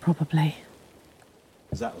 yes, probably.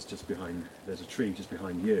 Because that was just behind, there's a tree just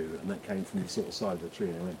behind you, and that came from the sort of side of the tree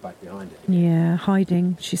and I went back behind it. Yeah,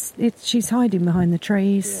 hiding. She's hiding behind the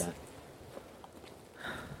trees. Yeah.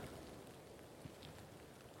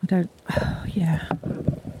 I don't. Yeah,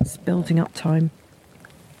 it's building up time.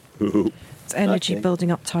 It's energy Okay.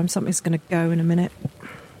 building up time. Something's going to go in a minute.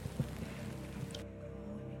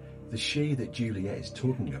 The she that Juliet is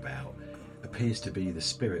talking about appears to be the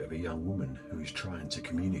spirit of a young woman who is trying to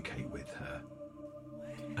communicate with her.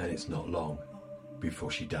 And it's not long before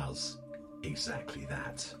she does exactly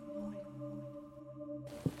that.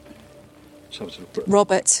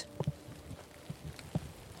 Robert.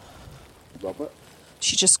 Robert?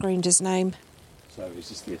 She just screamed his name. So is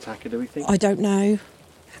this the attacker, do we think? I don't know.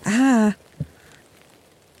 Ah.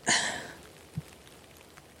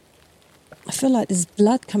 I feel like there's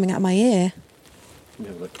blood coming out of my ear. Let me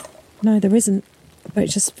have a look. No, there isn't. But it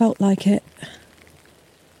just felt like it.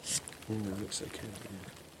 It looks okay.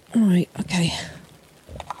 All right, okay.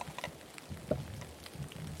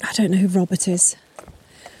 I don't know who Robert is.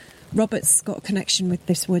 Robert's got a connection with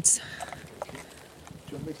this woods. Do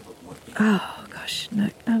you want me to hold the mic? Oh, gosh, no.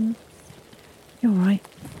 You're all right.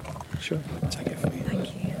 Sure, I'll take it for you.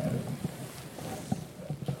 Thank you.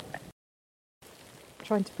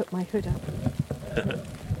 Trying to put my hood up. Do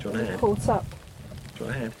you want a hand? Caught up. Do you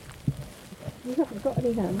want a hand? You haven't got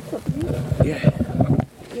any hands, have you? Yeah.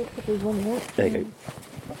 You're probably one of it. There you go.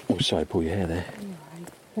 Oh, sorry, pull your hair there. All right.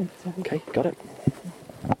 Thanks, Abby. Okay, got it.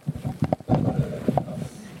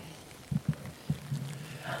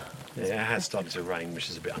 Yeah, it has started to rain, which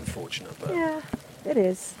is a bit unfortunate, but Yeah, it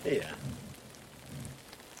is. yeah.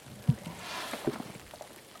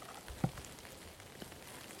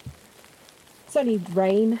 It's only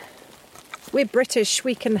rain. We're British,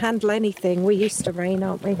 we can handle anything. We're used to rain,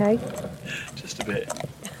 aren't we, hey? Just a bit.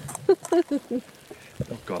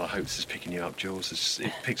 Oh God, I hope this is picking you up, Jules.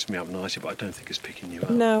 It picks me up nicely, but I don't think it's picking you up.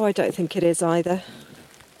 No, I don't think it is either.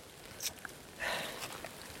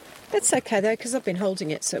 It's okay though, because I've been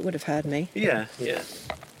holding it, so it would have heard me. Yeah.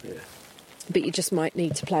 But you just might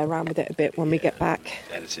need to play around with it a bit when we get back.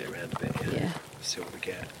 Edit it around a bit. Yeah. See what we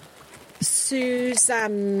get.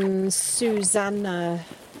 Susanna.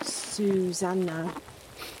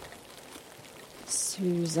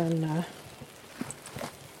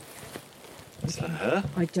 Is that her?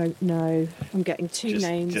 I don't know. I'm getting two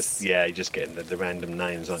names. You're just getting the random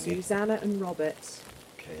names, aren't you? Susanna and Robert.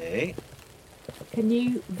 Okay. Can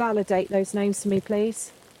you validate those names for me,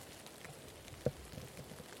 please?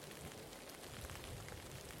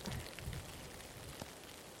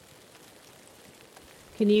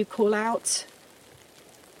 Can you call out?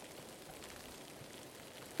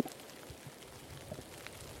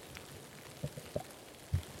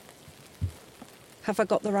 Have I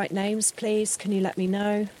got the right names, please? Can you let me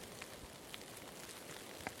know?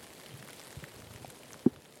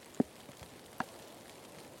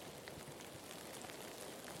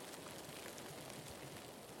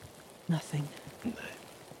 Nothing. No.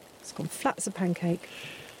 It's gone flat as a pancake.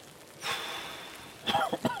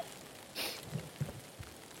 I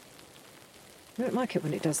don't like it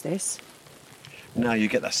when it does this. No, you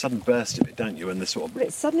get that sudden burst of it, don't you? And the sort But of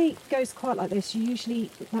it suddenly goes quiet like this.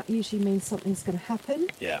 That usually means something's going to happen,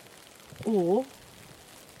 yeah. or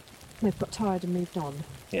they've got tired and moved on.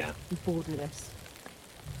 Yeah. I'm bored with this.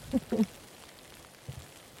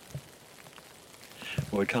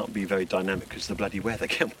 Well, we can't be very dynamic because of the bloody weather,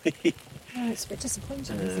 can we? No, it's a bit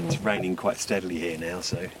disappointing, isn't It's it? raining quite steadily here now,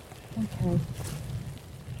 so. Okay. Do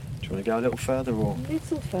you want to go a little further or? A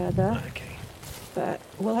little further, Okay. but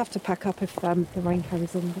We'll have to pack up if the rain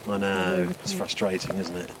carries on. I know, it's frustrating,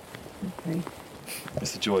 isn't it? Okay.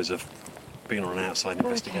 It's the joys of being on an outside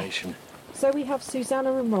investigation. So we have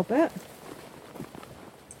Susanna and Robert.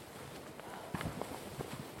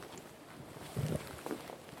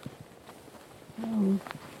 Oh.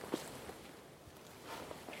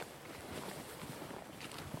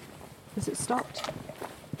 Has it stopped?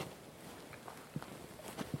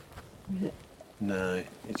 Is it? No,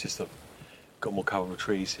 it's just that got more cover of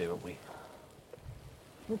trees here, haven't we?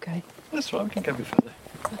 Okay. That's right, we can go a bit further.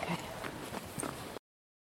 Okay.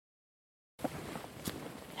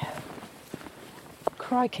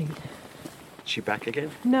 Crikey. Is she back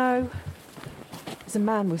again? No. As a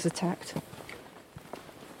man was attacked.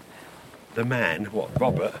 The man, what,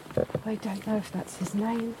 Robert? I don't know if that's his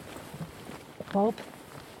name. Bob?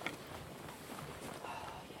 Oh,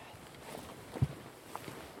 yeah.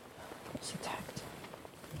 Was attacked.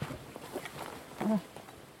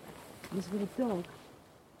 His little dog.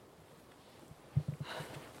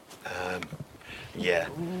 Yeah,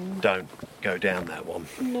 don't go down that one.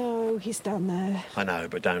 No, he's down there. I know,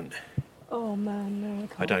 but don't. Oh man, no, I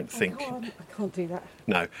can't. I don't think- I can't do that.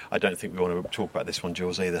 No, I don't think we want to talk about this one,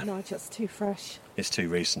 Jules, either. No, just too fresh. It's too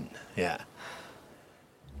recent, yeah.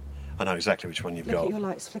 I know exactly which one you've Look got. at your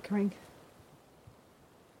lights flickering.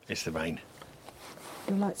 It's the rain.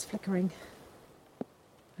 Your lights flickering.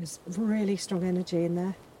 There's really strong energy in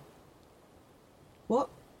there. What?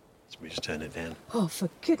 So we just turn it down. Oh, for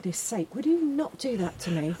goodness sake, would you not do that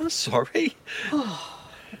to me? I'm sorry. I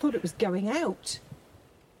thought it was going out.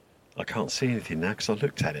 I can't see anything now because I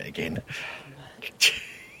looked at it again.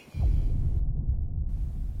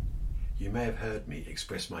 You may have heard me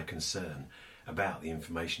express my concern about the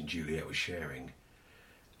information Juliet was sharing.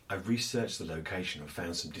 I've researched the location and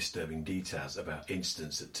found some disturbing details about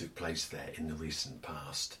incidents that took place there in the recent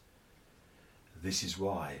past. This is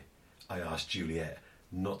why I asked Juliet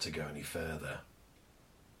not to go any further.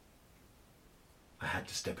 I had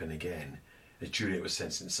to step in again, as Juliet was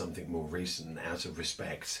sensing something more recent, and out of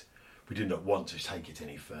respect, we did not want to take it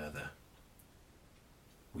any further.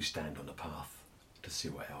 We stand on the path to see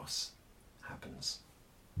what else happens.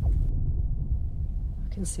 I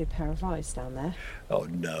can see a pair of eyes down there. Oh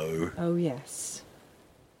no. Oh, yes.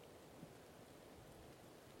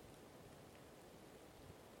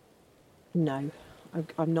 No,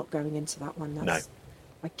 I'm not going into that one. That's, No.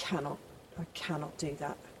 I cannot do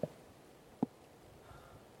that.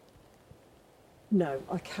 No,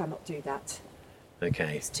 I cannot do that.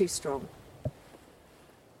 Okay. It's too strong. Do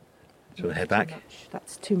you want to head Too back? much.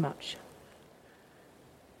 That's too much.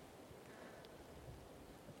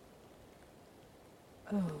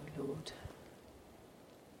 Oh, Lord.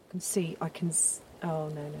 I can see, oh,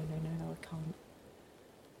 no, I can't.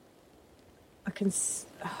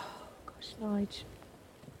 Oh, gosh, Nige.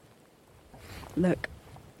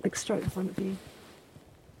 Look straight in front of you.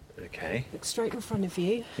 Okay. Look straight in front of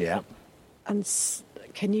you. Yeah. And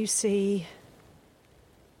can you see...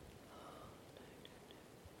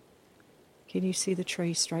 Can you see the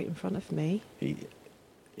tree straight in front of me?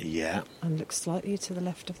 Yeah. And look slightly to the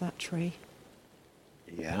left of that tree.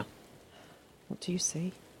 Yeah. What do you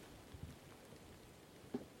see?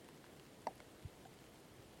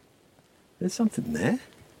 There's something there.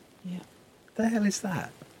 Yeah. The hell is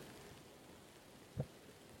that?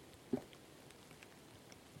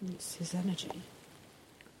 It's his energy.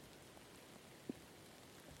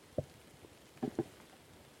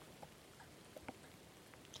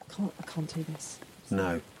 I can't do this.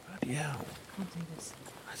 No. Bloody hell. I can't do this.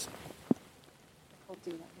 Can't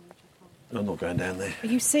do that, Nige, I can't. I'm not going down there. Are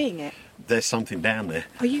you seeing it? There's something down there.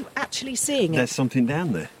 Are you actually seeing it? There's something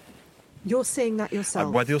down there. You're seeing that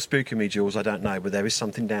yourself? Whether you're spooking me, Jules, I don't know, but there is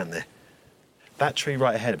something down there. That tree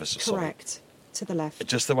right ahead of us. Correct. To the left.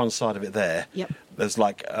 Just the one side of it there. Yep. There's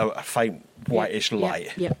like a faint whitish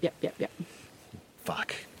light. Yep.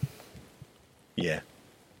 Fuck. Yeah.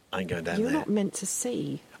 I ain't going down You're there. not meant to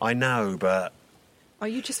see. I know, but Are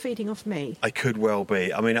you just feeding off me? I could well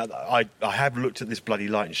be. I mean, I have looked at this bloody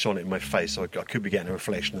light and shone it in my face, so I could be getting a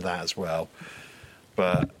reflection of that as well.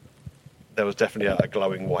 But there was definitely a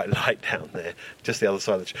glowing white light down there, just the other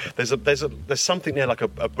side of the tree. There's something there, like a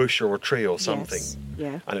bush or a tree or something. Yes.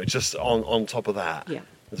 Yeah. And it was just on top of that. Yeah.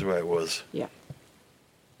 Is where it was. Yeah.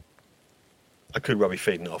 I could well be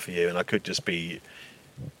feeding it off of you, and I could just be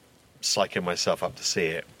psyching myself up to see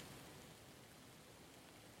it.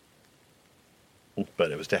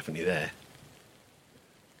 But it was definitely there.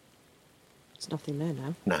 There's nothing there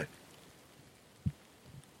now. No.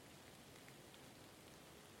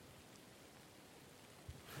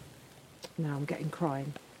 Now I'm getting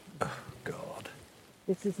crying. Oh, God.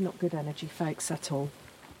 This is not good energy, folks, at all.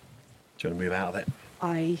 Do you want to move out of it?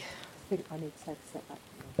 I think I need to take a step back.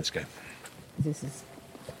 Let's go. This is...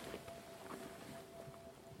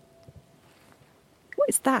 What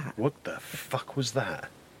is that? What the fuck was that?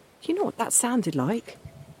 You know what that sounded like?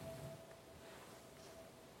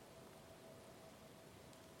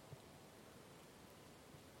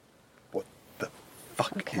 What the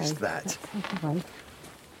fuck is that? Let's take away.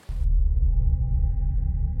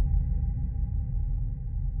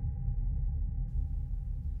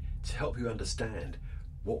 To help you understand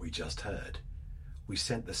what we just heard, we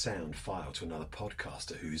sent the sound file to another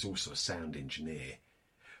podcaster who is also a sound engineer.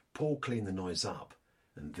 Paul cleaned the noise up,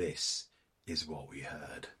 and this is what we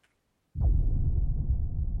heard. I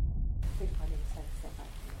think I need to take a step back.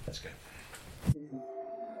 Let's go.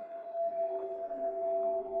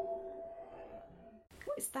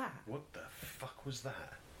 What is that? What the fuck was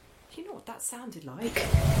that? You know what that sounded like?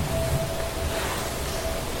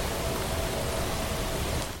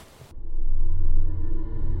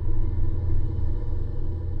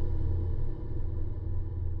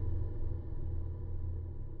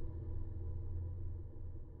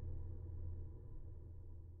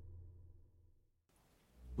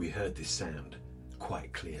 We heard this sound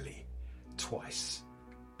quite clearly, twice,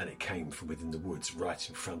 and it came from within the woods right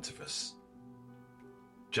in front of us.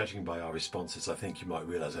 Judging by our responses, I think you might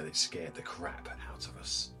realise that it scared the crap out of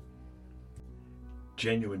us.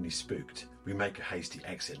 Genuinely spooked, we make a hasty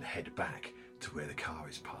exit and head back to where the car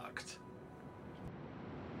is parked.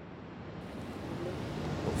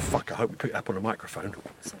 Oh fuck, I hope we picked up on a microphone.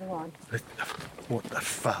 So do I. What the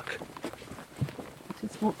fuck?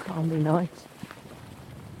 Just walk calmly, night.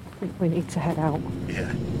 I think we need to head out.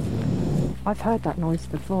 Yeah. I've heard that noise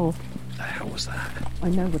before. What the hell was that? I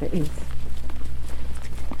know what it is.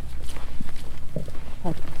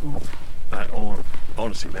 Heard it before.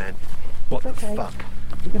 Honestly, man, what It's the okay. fuck?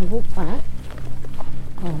 We're going to walk back.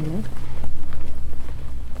 Calmly.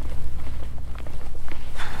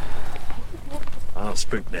 I'm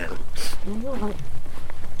spooked now. You're right.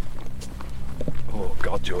 Oh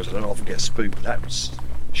God, George, I don't often get spooked. That was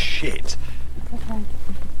shit. It's okay. I'm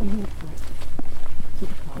just going to walk back. Keep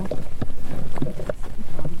calm. Sit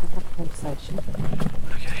calm. We'll have a conversation.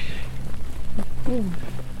 Okay.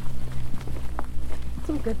 It's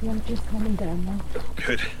all good. The energy's calming down now. Oh,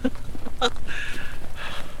 good.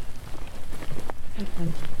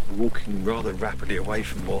 Okay. We're walking rather rapidly away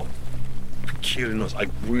from what peculiar noise. I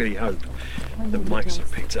really hope I know the it mics does.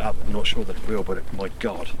 have picked it up. I'm not sure that it will, but my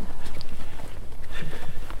God.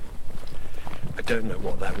 I don't know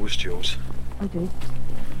what that was, Jules. I do.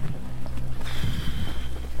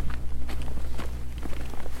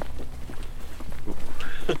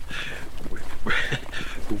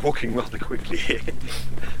 We're walking rather quickly here.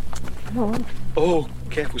 Come on. Oh,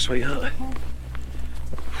 careful, sweetheart. Okay.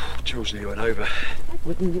 Jules nearly went over. I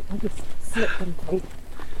wouldn't. I just slip and take.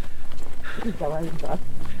 Didn't go over.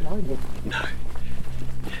 Blimey. No.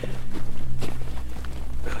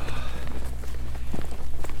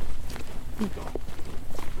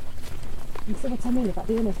 You see what I mean about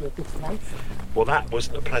the energy of this place? Well, that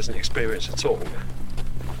wasn't a pleasant experience at all.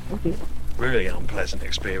 Okay. Really unpleasant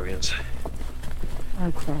experience.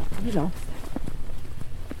 Oh crap, you lost.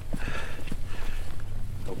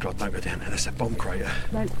 Oh God, don't go down there. There's a bomb crater.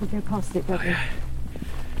 No, we go past it, don't Oh, we? yeah.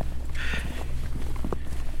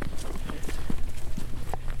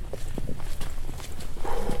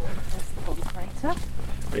 There's the bomb crater.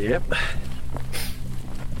 Yep.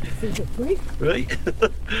 See the twig? Right.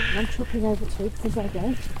 And I'm tripping over twigs as I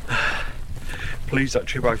go. Please don't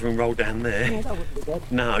trip over and roll down there. No, that wouldn't be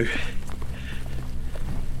good. No.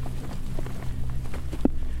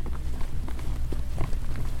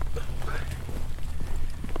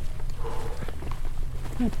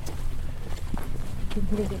 Can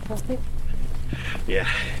you get past it? Yeah.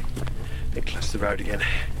 It close to the road again.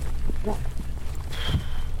 Yeah.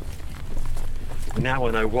 Now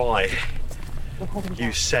I know why We're heading you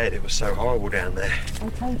back. said it was so horrible down there. I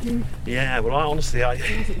told you Yeah, well, I honestly, I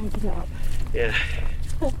wasn't going to get up. yeah.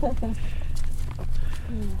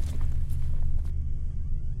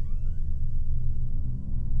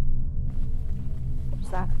 What's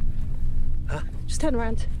that? Huh? Just turn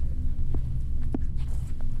around.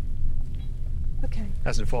 Okay,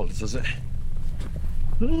 Hasn't followed us, has it?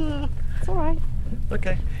 it's all right.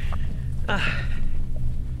 Okay.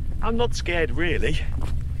 I'm not scared, really.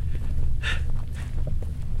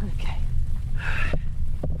 Okay.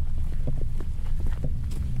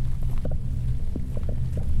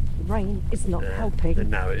 The rain is not helping.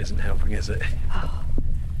 No, it isn't helping, is it?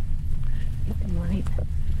 Right.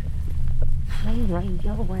 Rain, rain,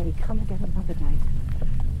 go away. Come again another day.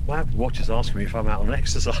 My Apple Watch is asking me if I'm out on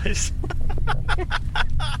exercise.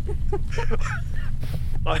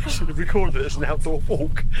 I should have recorded it as an outdoor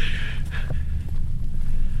walk.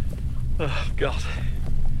 Oh, God.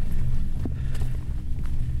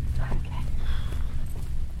 Okay.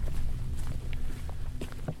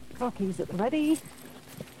 Car keys at the ready.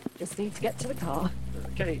 Just need to get to the car.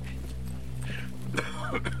 Okay.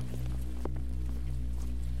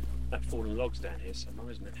 That fallen log's down here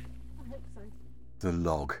somewhere, isn't it? I hope so. The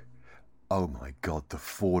log. Oh my God, the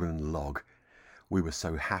fallen log. We were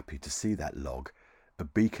so happy to see that log, a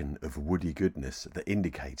beacon of woody goodness that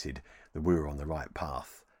indicated that we were on the right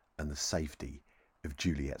path and the safety of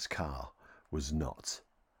Juliet's car was not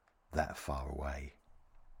that far away.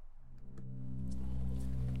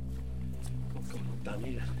 Oh, God, I'm done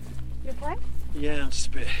here. You okay? Yeah, I'm just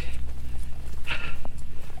a bit...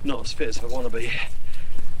 not as fit as I want to be.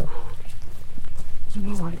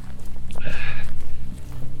 You're right.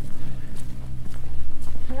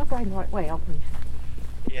 We are going the right way, aren't we?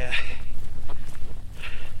 Yeah.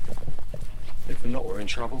 If we're not, we're in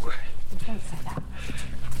trouble. Don't say that.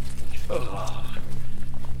 Oh,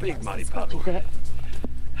 big muddy Squidgy puddle. bit.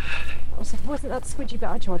 Wasn't that the squidgy bit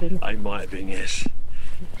I trod in? I might have been, yes.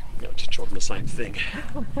 Yeah, I just trod on the same thing.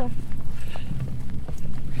 Oh,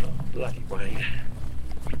 bloody Wayne.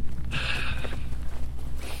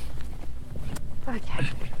 Okay.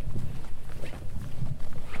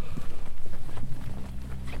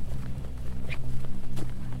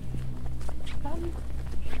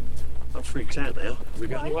 I'm freaked out now. Are we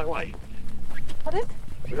going the right way? Pardon?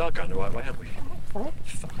 We are going the right way, aren't we? Sorry.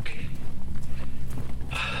 Fuck.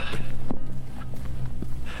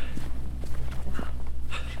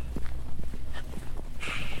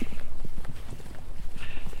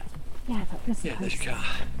 Yeah, but this Yeah, there's your car.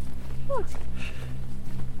 Oh,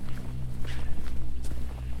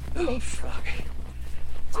 Oh, fuck.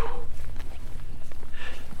 right.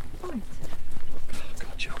 Oh,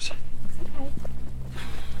 God, Jules. It's okay.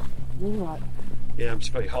 You're right. Yeah, I'm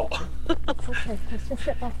just very hot. It's okay. Let's just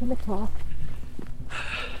get back in the car.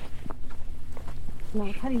 Now,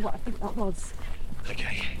 I'll tell you what I think that was.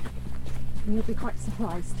 Okay. And you'll be quite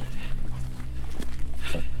surprised.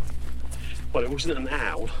 Well, it wasn't an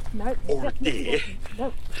owl. No, it Or a definitely deer. wasn't.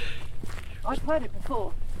 No. I've heard it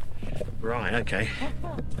before. Right, okay.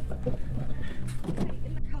 Okay,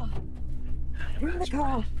 in the car. In the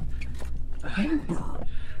car. In the car.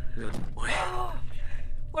 Oh,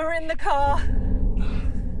 we're in the car.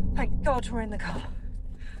 Thank God we're in the car.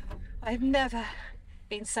 I've never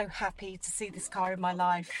been so happy to see this car in my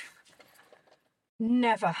life.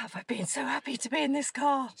 Never have I been so happy to be in this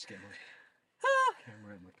car. Let's get my Ah,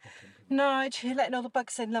 camera in my pocket. Nige, you're letting all the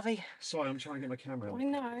bugs in, lovey. Sorry, I'm trying to get my camera I out.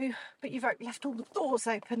 know, but you've left all the doors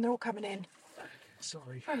open. They're all coming in.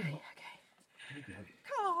 Sorry. Oh, okay. Here you go.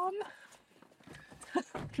 Calm.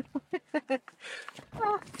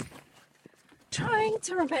 Oh, trying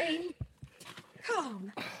to remain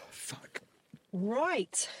calm. Fuck.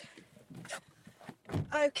 Right.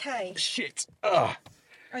 Okay. Shit. Ugh.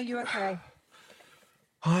 Are you okay?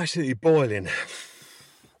 I'm absolutely boiling.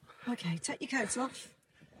 Okay, take your coat off.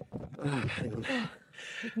 Hang on.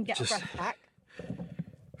 You can get Just- a breath back.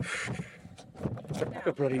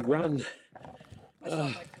 A bloody run. I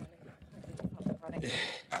felt like running.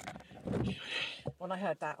 When I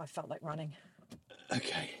heard that, I felt like running.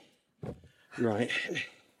 Okay. Right.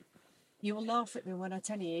 You will laugh at me when I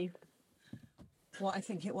tell you what I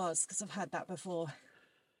think it was, because I've had that before.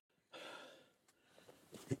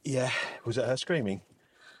 Yeah. Was it her screaming?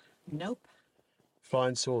 Nope.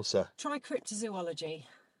 Flying saucer. Try cryptozoology.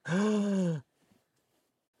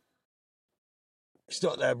 It's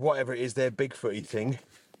not their, whatever it is, their Bigfooty thing.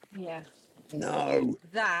 Yeah. No.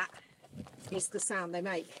 That is the sound they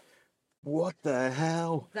make. What the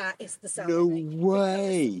hell? That is the sound No they make.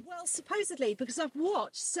 way. Well, supposedly, because I've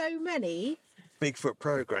watched so many. Bigfoot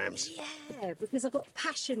programs. Yeah, because I've got a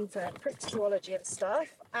passion for cryptozoology and stuff.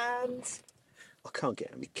 And I can't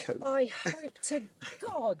get any coat. I hope to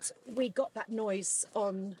God we got that noise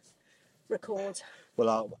on record.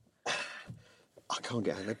 Well, I can't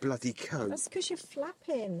get any bloody coat. That's because you're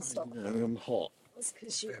flapping. Stop. No, I'm hot. That's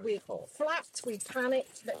because we flapped, we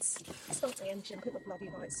panicked. Let's start the engine, put the bloody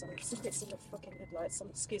lights on. Some bits of the fucking headlights on.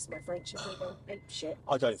 Excuse my French if we go ape shit.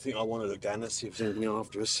 I don't think I want to look down and see if there's anything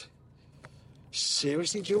after us.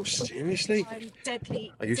 Seriously, Jules? Seriously? I'm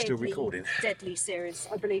deadly. Are you still deadly, recording? Deadly serious.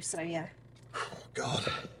 I believe so, yeah. God.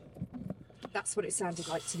 That's what it sounded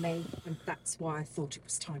like to me, and that's why I thought it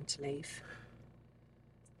was time to leave.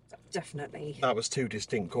 Definitely. That was two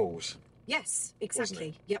distinct calls. Yes,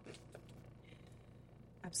 exactly. Yep.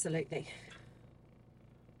 Absolutely.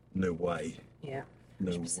 No way. Yeah.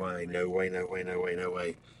 No way, no way, no way, no way, no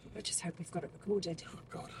way. I just hope we've got it recorded. Oh,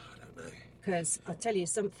 God, I don't know. Because I'll tell you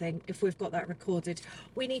something, if we've got that recorded,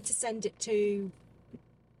 we need to send it to...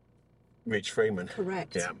 Rich Freeman.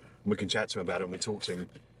 Correct. Yeah. We can chat to him about it when we talk to him.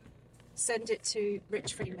 Send it to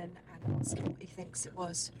Rich Freeman and ask him what he thinks it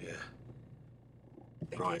was. Yeah.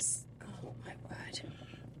 Because, oh my word.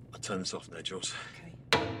 I'll turn this off now, Jules.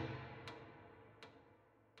 Okay.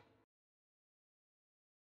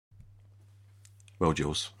 Well,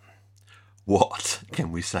 Jules, what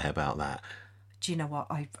can we say about that? Do you know what?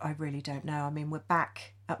 I really don't know. I mean, we're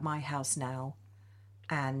back at my house now,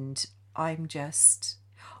 and I'm just...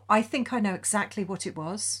 I think I know exactly what it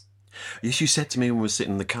was. Yes, you said to me when we were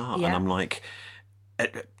sitting in the car, Yeah. and I'm like,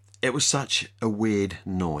 it was such a weird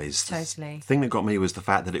noise. Totally. The thing that got me was the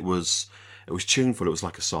fact that it was tuneful. It was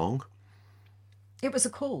like a song. It was a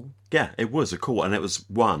call. Yeah, it was a call, and it was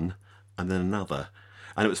one and then another.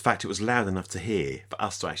 And it was, in fact, it was loud enough to hear, for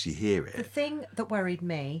us to actually hear The it. thing that worried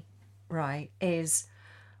me, right, is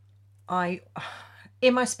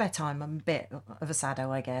in my spare time, I'm a bit of a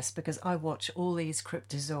saddo, I guess, because I watch all these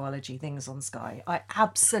cryptozoology things on Sky. I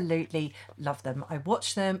absolutely love them. I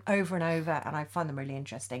watch them over and over, and I find them really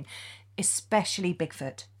interesting, especially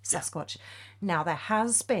Bigfoot, Sasquatch. Now, there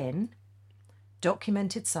has been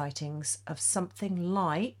documented sightings of something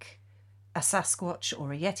like a Sasquatch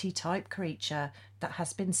or a Yeti type creature that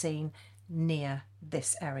has been seen near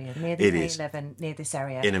this area, near the It is. A11, near this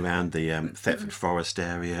area. In around the Thetford Forest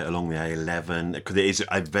area, along the A11, because it is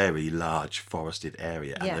a very large forested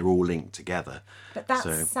area, and Yeah. they're all linked together. But that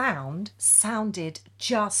So- sound sounded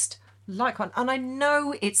just like one. And I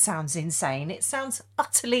know it sounds insane. It sounds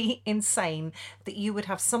utterly insane that you would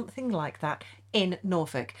have something like that in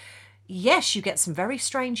Norfolk. Yes, you get some very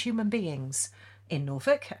strange human beings in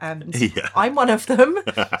Norfolk, and Yeah. I'm one of them.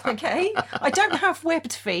 Okay, I don't have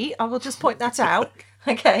webbed feet. I will just point that out.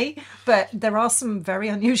 Okay, but there are some very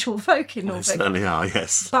unusual folk in They Norfolk. certainly are,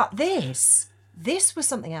 yes. But this was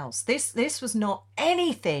something else. This was not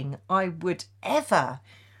anything I would ever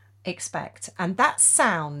expect, and that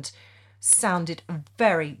sounded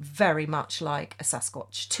very, very much like a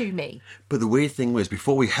Sasquatch to me. But the weird thing was,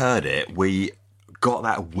 before we heard it, we got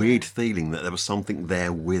that weird feeling that there was something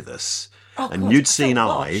there with us. Oh, And God, you'd I seen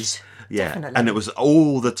felt eyes. watched. Yeah, Definitely. and it was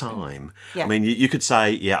all the time. Yeah. I mean, you could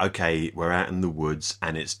say, yeah, okay, we're out in the woods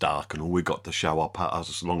and it's dark and all we got to show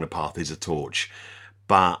us along the path is a torch.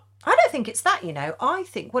 But I don't think it's that, I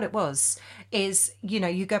think what it was is,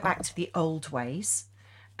 you go back to the old ways,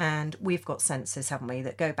 and we've got sensors, haven't we,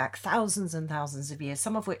 that go back thousands and thousands of years,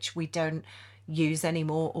 some of which we don't use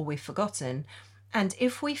anymore or we've forgotten. And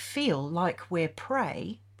if we feel like we're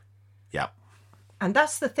prey, yeah, and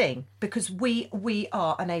that's the thing, because we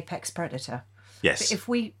are an apex predator. yes, If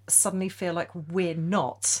we suddenly feel like we're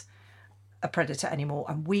not a predator anymore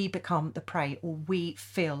and we become the prey, or we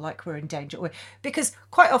feel like we're in danger, because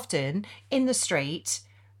quite often in the street,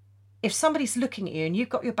 if somebody's looking at you and you've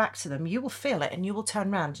got your back to them, you will feel it and you will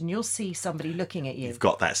turn around and you'll see somebody looking at you. you've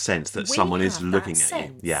got that sense that We someone is have that looking at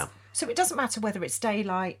sense. you. Yeah, So it doesn't matter whether it's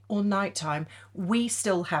daylight or nighttime, we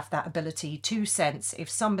still have that ability to sense if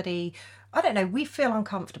somebody, I don't know, we feel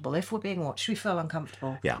uncomfortable. If we're being watched, we feel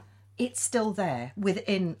uncomfortable. yeah. It's still there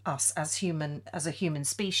within us as a human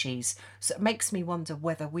species. So it makes me wonder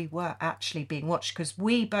whether we were actually being watched, because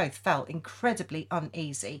we both felt incredibly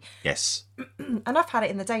uneasy. Yes. And I've had it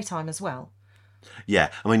in the daytime as well. Yeah.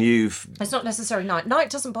 I mean, you've It's not necessarily night. Night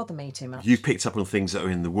doesn't bother me too much. picked up on things that are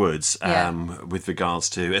in the woods with regards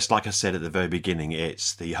to, it's like I said at the very beginning,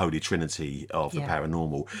 it's the holy trinity of the Yeah.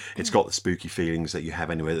 paranormal. It's got the spooky feelings that you have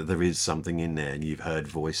anyway, that there is something in there, and you've heard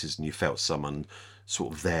voices and you felt someone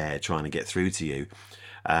sort of there trying to get through to you.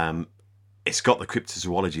 It's got the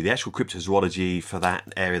cryptozoology. The actual cryptozoology for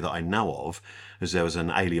that area that I know of is there was an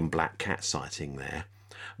alien black cat sighting there.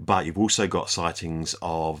 But you've also got sightings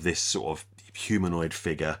of this sort of humanoid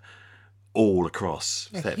figure all across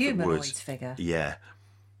A Thetford humanoid Woods. figure. Yeah.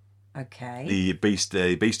 Okay. The beast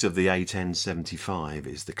of the A1075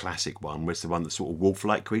 is the classic one, where it's the one that's sort of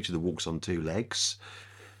wolf-like creature that walks on two legs.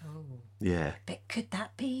 Oh. Yeah. But could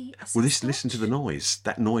that be a Well, Sasquatch? listen to the noise.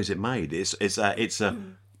 That noise it made. It's a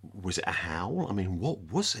was it a howl? I mean,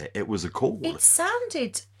 what was it? It was a call.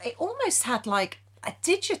 It almost had like a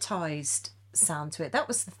digitized sound to it. That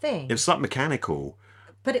was the thing. It was like mechanical,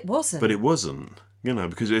 But it wasn't. but it wasn't. You know,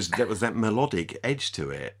 because there was that melodic edge to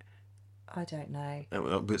it. I don't know.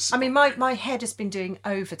 It's- I mean, my head has been doing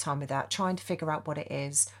overtime with that, trying to figure out what it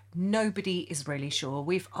is. Nobody is really sure.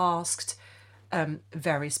 We've asked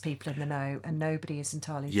various people in the know, and nobody is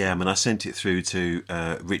entirely Yeah, I sure. mean, I sent it through to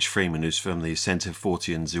Rich Freeman, who's from the Centre for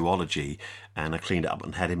Fortean Zoology, and I cleaned it up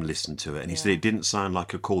and had him listen to it. And he said it didn't sound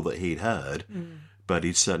like a call that he'd heard, but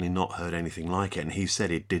he'd certainly not heard anything like it. And he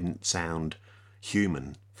said it didn't sound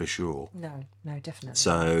human for sure. No, definitely.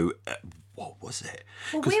 So, what was it?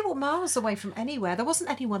 Well, we were miles away from anywhere. There wasn't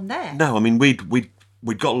anyone there. No, I mean,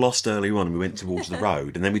 we'd got lost early on and we went towards the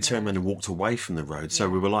road, and then we turned around and walked away from the road. So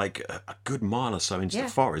we were like a good mile or so into the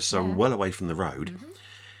forest, so well away from the road.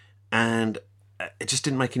 And it just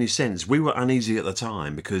didn't make any sense. We were uneasy at the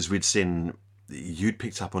time because you'd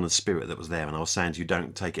picked up on a spirit that was there, and I was saying to you,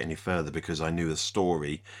 don't take it any further, because I knew the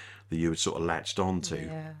story that you had sort of latched onto.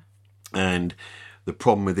 Yeah. And the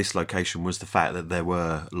problem with this location was the fact that there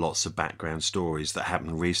were lots of background stories that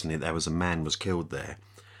happened recently. There was a man was killed there,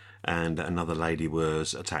 and another lady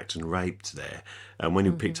was attacked and raped there. And when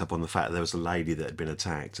you picked up on the fact that there was a lady that had been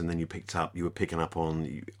attacked, and then you were picking up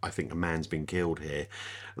on, I think a man's been killed here.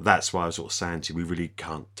 That's why I was sort of saying to you, we really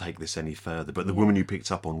can't take this any further. But the woman you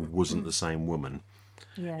picked up on wasn't the same woman.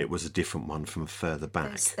 Yeah. It was a different one from further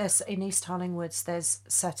back. There's in East Hollingwoods, there's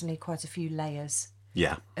certainly quite a few layers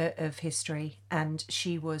Yeah. of history, and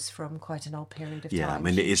she was from quite an old period of time. Yeah, I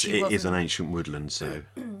mean, it is an wasn't- ancient woodland, so...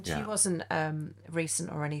 She wasn't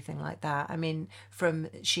recent or anything like that. I mean,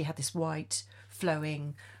 she had this white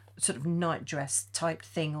flowing sort of nightdress type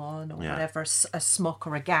thing on, or whatever, a smock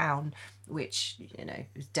or a gown, which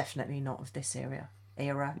is definitely not of this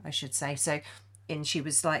era, I should say. So, and she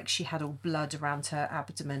was like, she had all blood around her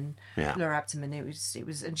abdomen, her abdomen. It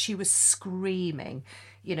was, and she was screaming.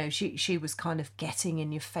 She was kind of getting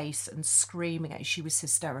in your face and screaming at you. She was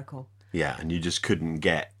hysterical. Yeah, and you just couldn't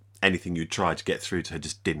get anything you tried to get through to her,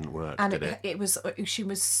 just didn't work, And did it? it was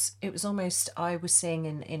almost, I was seeing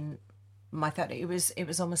in my thought, it was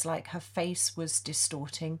almost like her face was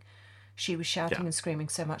distorting. She was shouting and screaming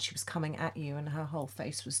so much, she was coming at you, and her whole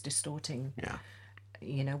face was distorting. Yeah.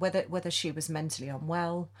 Whether she was mentally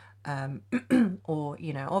unwell, or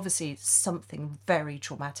obviously something very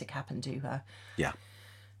traumatic happened to her. Yeah.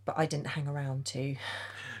 But I didn't hang around to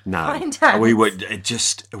No, find out. we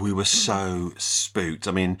were so spooked.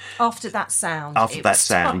 I mean, After that sound,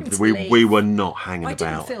 we were not hanging I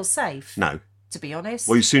about. didn't feel safe. No. To be honest.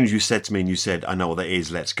 Well, as soon as you said to me and you said, "I know what that is,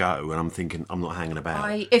 let's go," and I'm thinking, I'm not hanging about.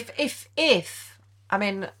 If I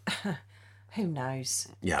mean, who knows?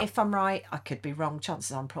 Yeah. If I'm right, I could be wrong.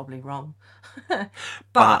 Chances are I'm probably wrong.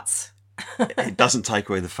 But It doesn't take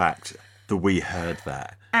away the fact that we heard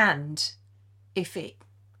that. and if it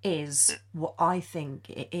is what I think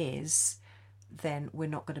it is, then we're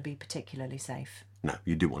not going to be particularly safe. No,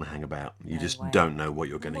 you do want to hang about. You No just way. don't know what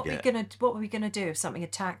you're going to get. What were we gonna do if something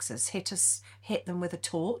attacks us? Hit them with a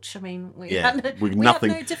torch? I mean, we Yeah, had, we've we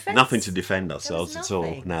nothing, had no defense. nothing to defend ourselves at all.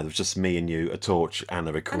 nothing. No, there was just me and you, a torch and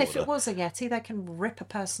a recorder. And if it was a Yeti, they can rip a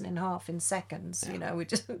person in half in seconds. We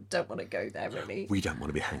just don't want to go there, really. We don't want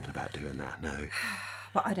to be hanging about doing that. No.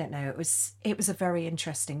 But I don't know. It was a very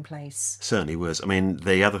interesting place. Certainly was. I mean,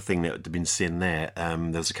 the other thing that had been seen there, there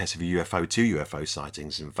was a case of two UFO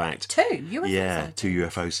sightings, in fact. Two UFO sightings? Two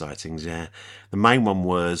UFO sightings, yeah. The main one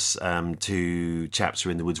was two chaps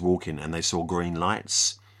were in the woods walking, and they saw green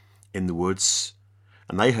lights in the woods,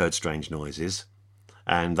 and they heard strange noises,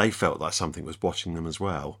 and they felt like something was watching them as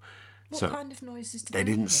well. What kind of noises did They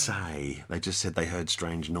didn't hear? say. They just said they heard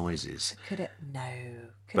strange noises. Could it? No.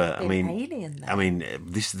 Could But it have been alien then? I mean,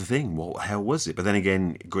 this is the thing. What the hell was it? But then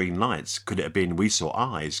again, green lights. Could it have been? We saw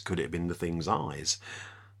eyes. Could it have been the thing's eyes?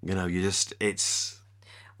 It's.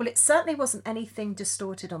 Well, it certainly wasn't anything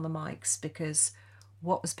distorted on the mics, because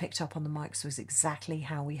what was picked up on the mics was exactly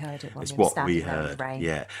how we heard it when It's we were what standing we there in heard. the rain.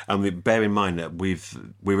 Yeah, and bear in mind that we're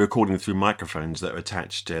recording through microphones that are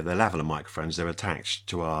attached. They're lavalier microphones. They're attached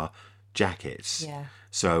to our jackets. Yeah.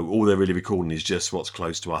 So all they're really recording is just what's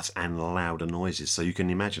close to us and louder noises. So you can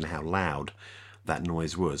imagine how loud that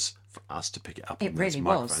noise was for us to pick it up. It on those really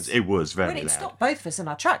microphones. was. It was very Well, it loud. stopped both of us in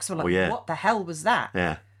our tracks. We're like, Well, yeah. what the hell was that?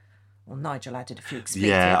 Yeah. Well, Nigel added a few expletives.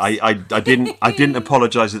 Yeah, I didn't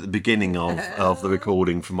apologise at the beginning of the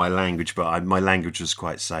recording for my language, but my language was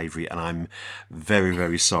quite savoury, and I'm very,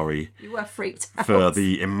 very sorry You were freaked out. for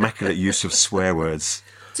the immaculate use of swear words.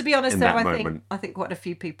 To be honest, in though, that I moment. think quite a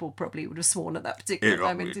few people probably would have sworn at that particular It-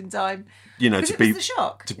 moment in time. You know, Because to it be was the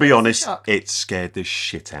shock. to It be was the honest, shock. it scared the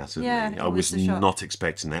shit out of Yeah, me. it I was was the shock. not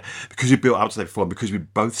expecting that, because we built up to that before, because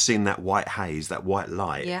we'd both seen that white haze, that white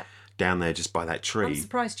light Yeah. down there just by that I'm tree.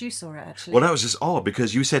 surprised you saw it, actually. Well, that was just odd,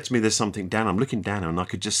 because you said to me there's something down. I'm looking down and I'm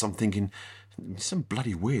thinking, some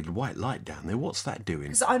bloody weird white light down there. What's that doing?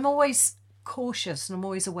 Because I'm always cautious, and I'm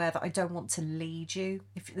always aware that I don't want to lead you,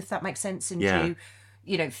 if that makes sense, into Yeah.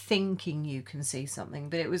 thinking you can see something.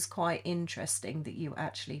 But it was quite interesting that you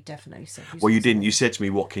actually definitely said you Well, saw you didn't. something. You said to me,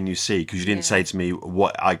 "What can you see?" Because you didn't Yeah. say to me,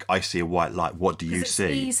 "What I see a white light. What do you It's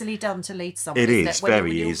see?" easily done to lead someone. It isn't is When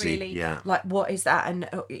very you're easy, Really, yeah. Like, what is that? And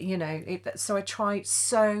so I tried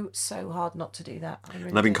so hard not to do that. I really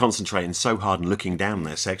And I've been did. concentrating so hard and looking down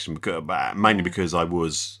that section, mainly because I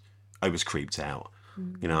was creeped out.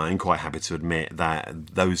 I'm quite happy to admit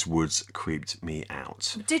that those woods creeped me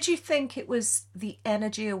out. Did you think it was the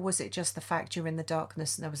energy, or was it just the fact you're in the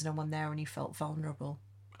darkness and there was no one there and you felt vulnerable?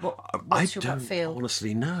 What's your gut don't feel?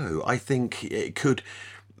 honestly know. I think it could.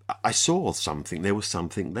 I saw something. There was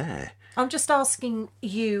something there. I'm just asking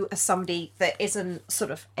you, as somebody that isn't sort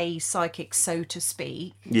of a psychic, so to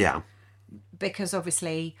speak, Yeah. because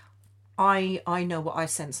obviously I know what I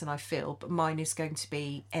sense and I feel, but mine is going to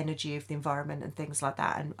be energy of the environment and things like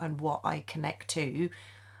that, and what I connect to.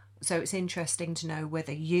 So it's interesting to know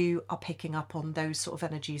whether you are picking up on those sort of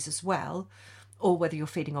energies as well, or whether you're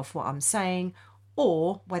feeding off what I'm saying,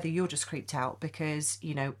 or whether you're just creeped out because,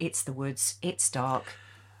 it's the woods, it's dark,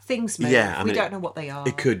 things move, Yeah, I we mean, don't know what they are.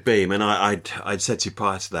 It could be. I mean, I'd said to you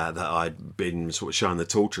prior to that I'd been sort of shining the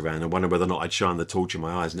torch around and wondered whether or not I'd shine the torch in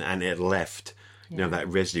my eyes, and it left. That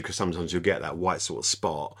residue, because sometimes you'll get that white sort of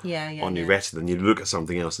spot on your retina, and you look at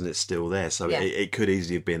something else and it's still there. So it could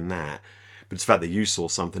easily have been that. But it's the fact that you saw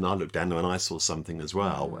something, I looked down and I saw something as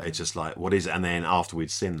well. It's just like, what is it? And then after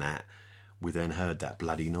we'd seen that, we then heard that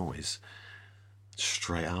bloody noise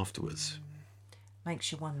straight afterwards.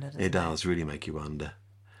 Makes you wonder, doesn't It does really make you wonder.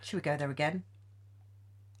 Should we go there again?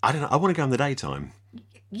 I don't know. I want to go in the daytime.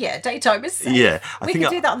 Yeah, daytime is safe. Yeah, we can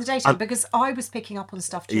do that on the daytime, because I was picking up on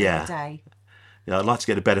stuff during the day. Yeah, I'd like to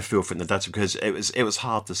get a better feel for it in the daytime, because it was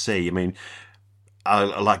hard to see. I mean,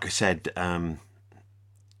 like I said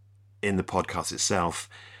in the podcast itself,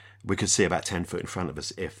 we could see about 10 foot in front of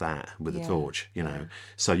us, if that, with a torch,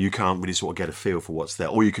 So you can't really sort of get a feel for what's there.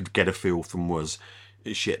 All you could get a feel from was,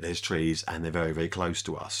 shit, there's trees and they're very, very close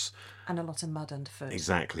to us. And a lot of mud underfoot.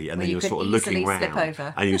 Exactly. And Where then you you were could sort of looking easily slip around.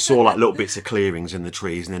 over. And you saw like little bits of clearings in the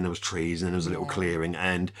trees, and then there was trees, and then there was a little clearing,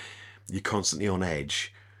 and you're constantly on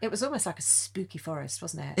edge. It was almost like a spooky forest,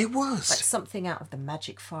 wasn't it? It was. Like something out of the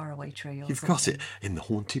magic faraway tree. You've got it, in the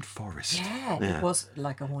haunted forest. Yeah, it was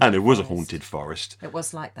like a haunted And it was a forest. haunted forest. It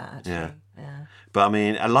was like that, actually. Yeah. But I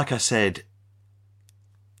mean, like I said,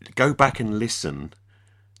 go back and listen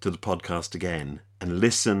to the podcast again, and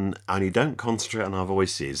listen, only don't concentrate on our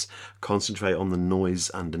voices, concentrate on the noise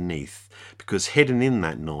underneath, because hidden in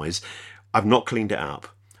that noise, I've not cleaned it up.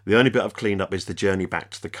 The only bit I've cleaned up is the journey back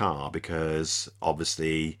to the car, because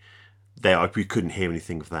obviously we couldn't hear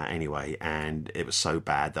anything of that anyway, and it was so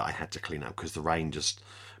bad that I had to clean up because the rain just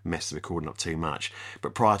messed the recording up too much.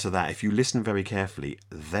 But prior to that, if you listen very carefully,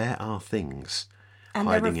 there are things And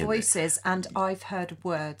there hiding were in voices, and I've heard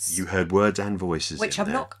words. You heard words and voices, which in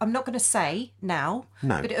I'm there. not going to say now.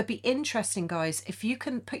 No. But it would be interesting, guys, if you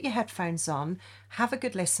can put your headphones on, have a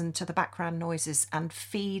good listen to the background noises, and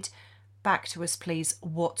feed back to us, please,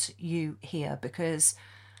 what you hear, because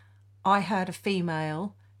I heard a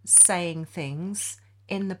female saying things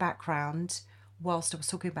in the background whilst I was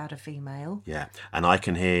talking about a female. Yeah, and I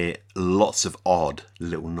can hear lots of odd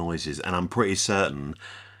little noises, and I'm pretty certain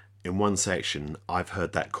in one section I've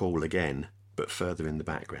heard that call again, but further in the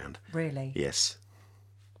background. Really? Yes.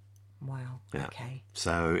 Wow. Yeah. Okay.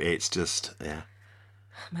 So it's just, yeah,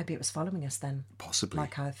 Maybe it was following us then, possibly.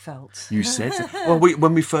 like I felt. You said so. Well,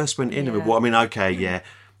 when we first went in, Yeah. I mean, okay, yeah.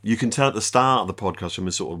 You can tell at the start of the podcast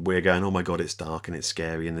when we're going, oh my God, it's dark and it's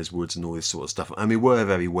scary and there's woods and all this sort of stuff. I mean, we're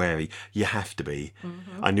very wary. You have to be.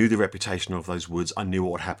 Mm-hmm. I knew the reputation of those woods. I knew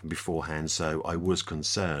what would happen beforehand. So I was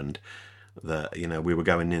concerned that, we were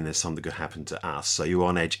going in, there's something could happen to us. So you're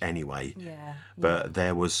on edge anyway. Yeah. But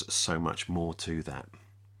there was so much more to that.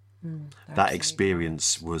 That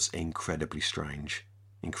experience was incredibly strange.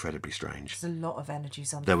 Incredibly strange. There's a lot of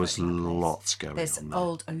energies on. There was in that place. lots going There's on there.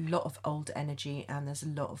 a lot of old energy, and there's a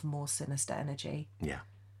lot of more sinister energy. Yeah.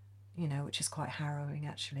 Which is quite harrowing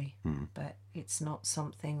actually. But it's not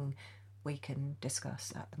something we can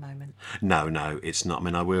discuss at the moment. No, it's not. I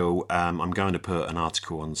mean, I will. I'm going to put an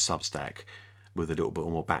article on Substack with a little bit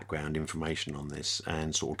more background information on this,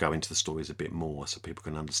 and sort of go into the stories a bit more so people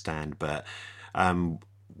can understand. But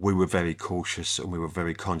we were very cautious, and we were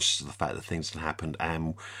very conscious of the fact that things had happened,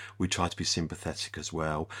 and we tried to be sympathetic as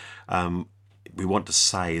well. We want to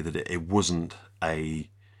say that it wasn't a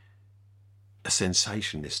a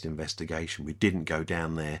sensationalist investigation. We didn't go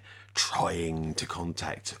down there trying to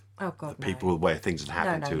contact Oh God, no. people where things had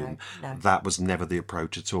happened to them. no. That was never the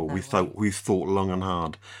approach at all. We thought long and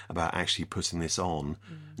hard about actually putting this on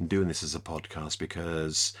and doing this as a podcast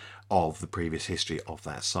because of the previous history of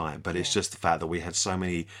that site. But it's just the fact that we had so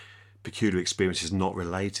many peculiar experiences not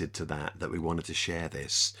related to that we wanted to share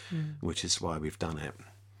this, which is why we've done it.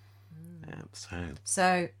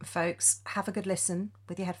 So, folks, have a good listen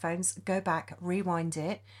with your headphones. Go back, rewind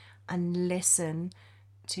it, and listen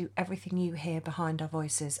to everything you hear behind our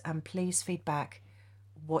voices. And please feedback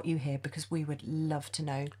what you hear, because we would love to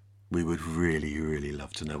know. We would really, really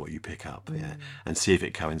love to know what you pick up, and see if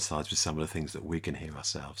it coincides with some of the things that we can hear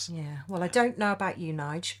ourselves. Yeah. Well, I don't know about you,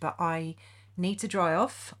 Nige, but I need to dry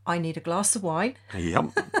off. I need a glass of wine.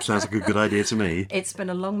 Yep, sounds like a good idea to me. It's been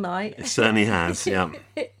a long night. It certainly has.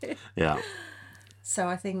 Yeah. So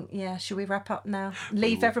I think, should we wrap up now?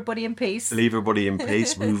 Leave everybody in peace. Leave everybody in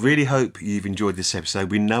peace. We really hope you've enjoyed this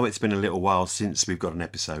episode. We know it's been a little while since we've got an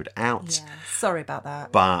episode out. Yeah, sorry about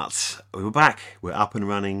that. But we're back. We're up and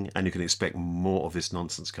running, and you can expect more of this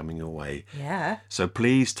nonsense coming your way. Yeah. So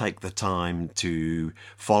please take the time to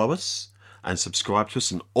follow us and subscribe to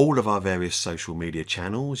us on all of our various social media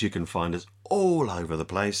channels. You can find us all over the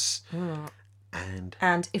place.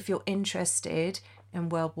 And if you're interested in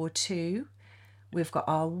World War II, we've got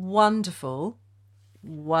our wonderful,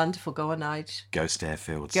 go on, Nige. Ghost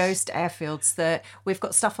Airfields. Ghost Airfields. That we've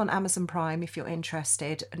got stuff on Amazon Prime if you're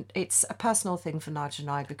interested. And it's a personal thing for Nige and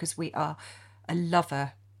I, because we are a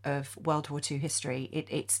lover of World War II history.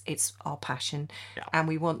 It's our passion, and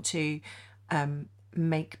we want to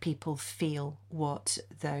make people feel what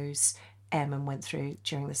those airmen went through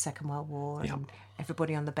during the Second World War, and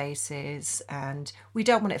everybody on the bases, and we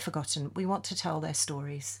don't want it forgotten. We want to tell their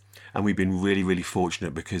stories. And we've been really, really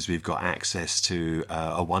fortunate because we've got access to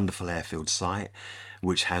a wonderful airfield site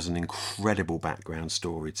which has an incredible background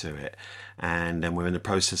story to it. And then we're in the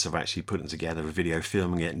process of actually putting together a video,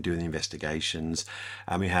 filming it and doing the investigations.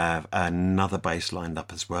 And we have another base lined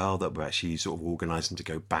up as well that we're actually sort of organising to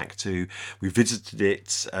go back to. We visited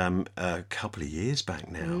it a couple of years back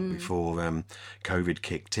now, before COVID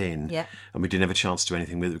kicked in. Yeah. And we didn't have a chance to do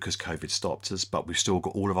anything with it because COVID stopped us, but we've still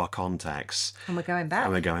got all of our contacts. And we're going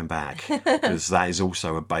back. Because that is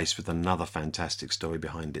also a base with another fantastic story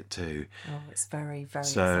behind it too. Oh, it's very, very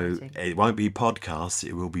so exciting. it won't be podcasts,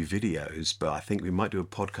 it will be videos, but I think we might do a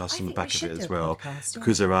podcast on the back of it as well,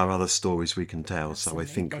 because there are other stories we can tell. Absolutely.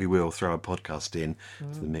 So I think we will throw a podcast in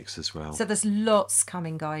to the mix as well. So there's lots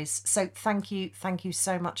coming, guys. So thank you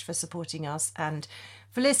so much for supporting us and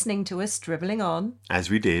for listening to us dribbling on, as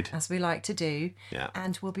we did, as we like to do. Yeah.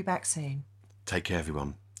 And we'll be back soon. Take care,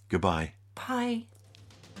 everyone. Goodbye. Bye.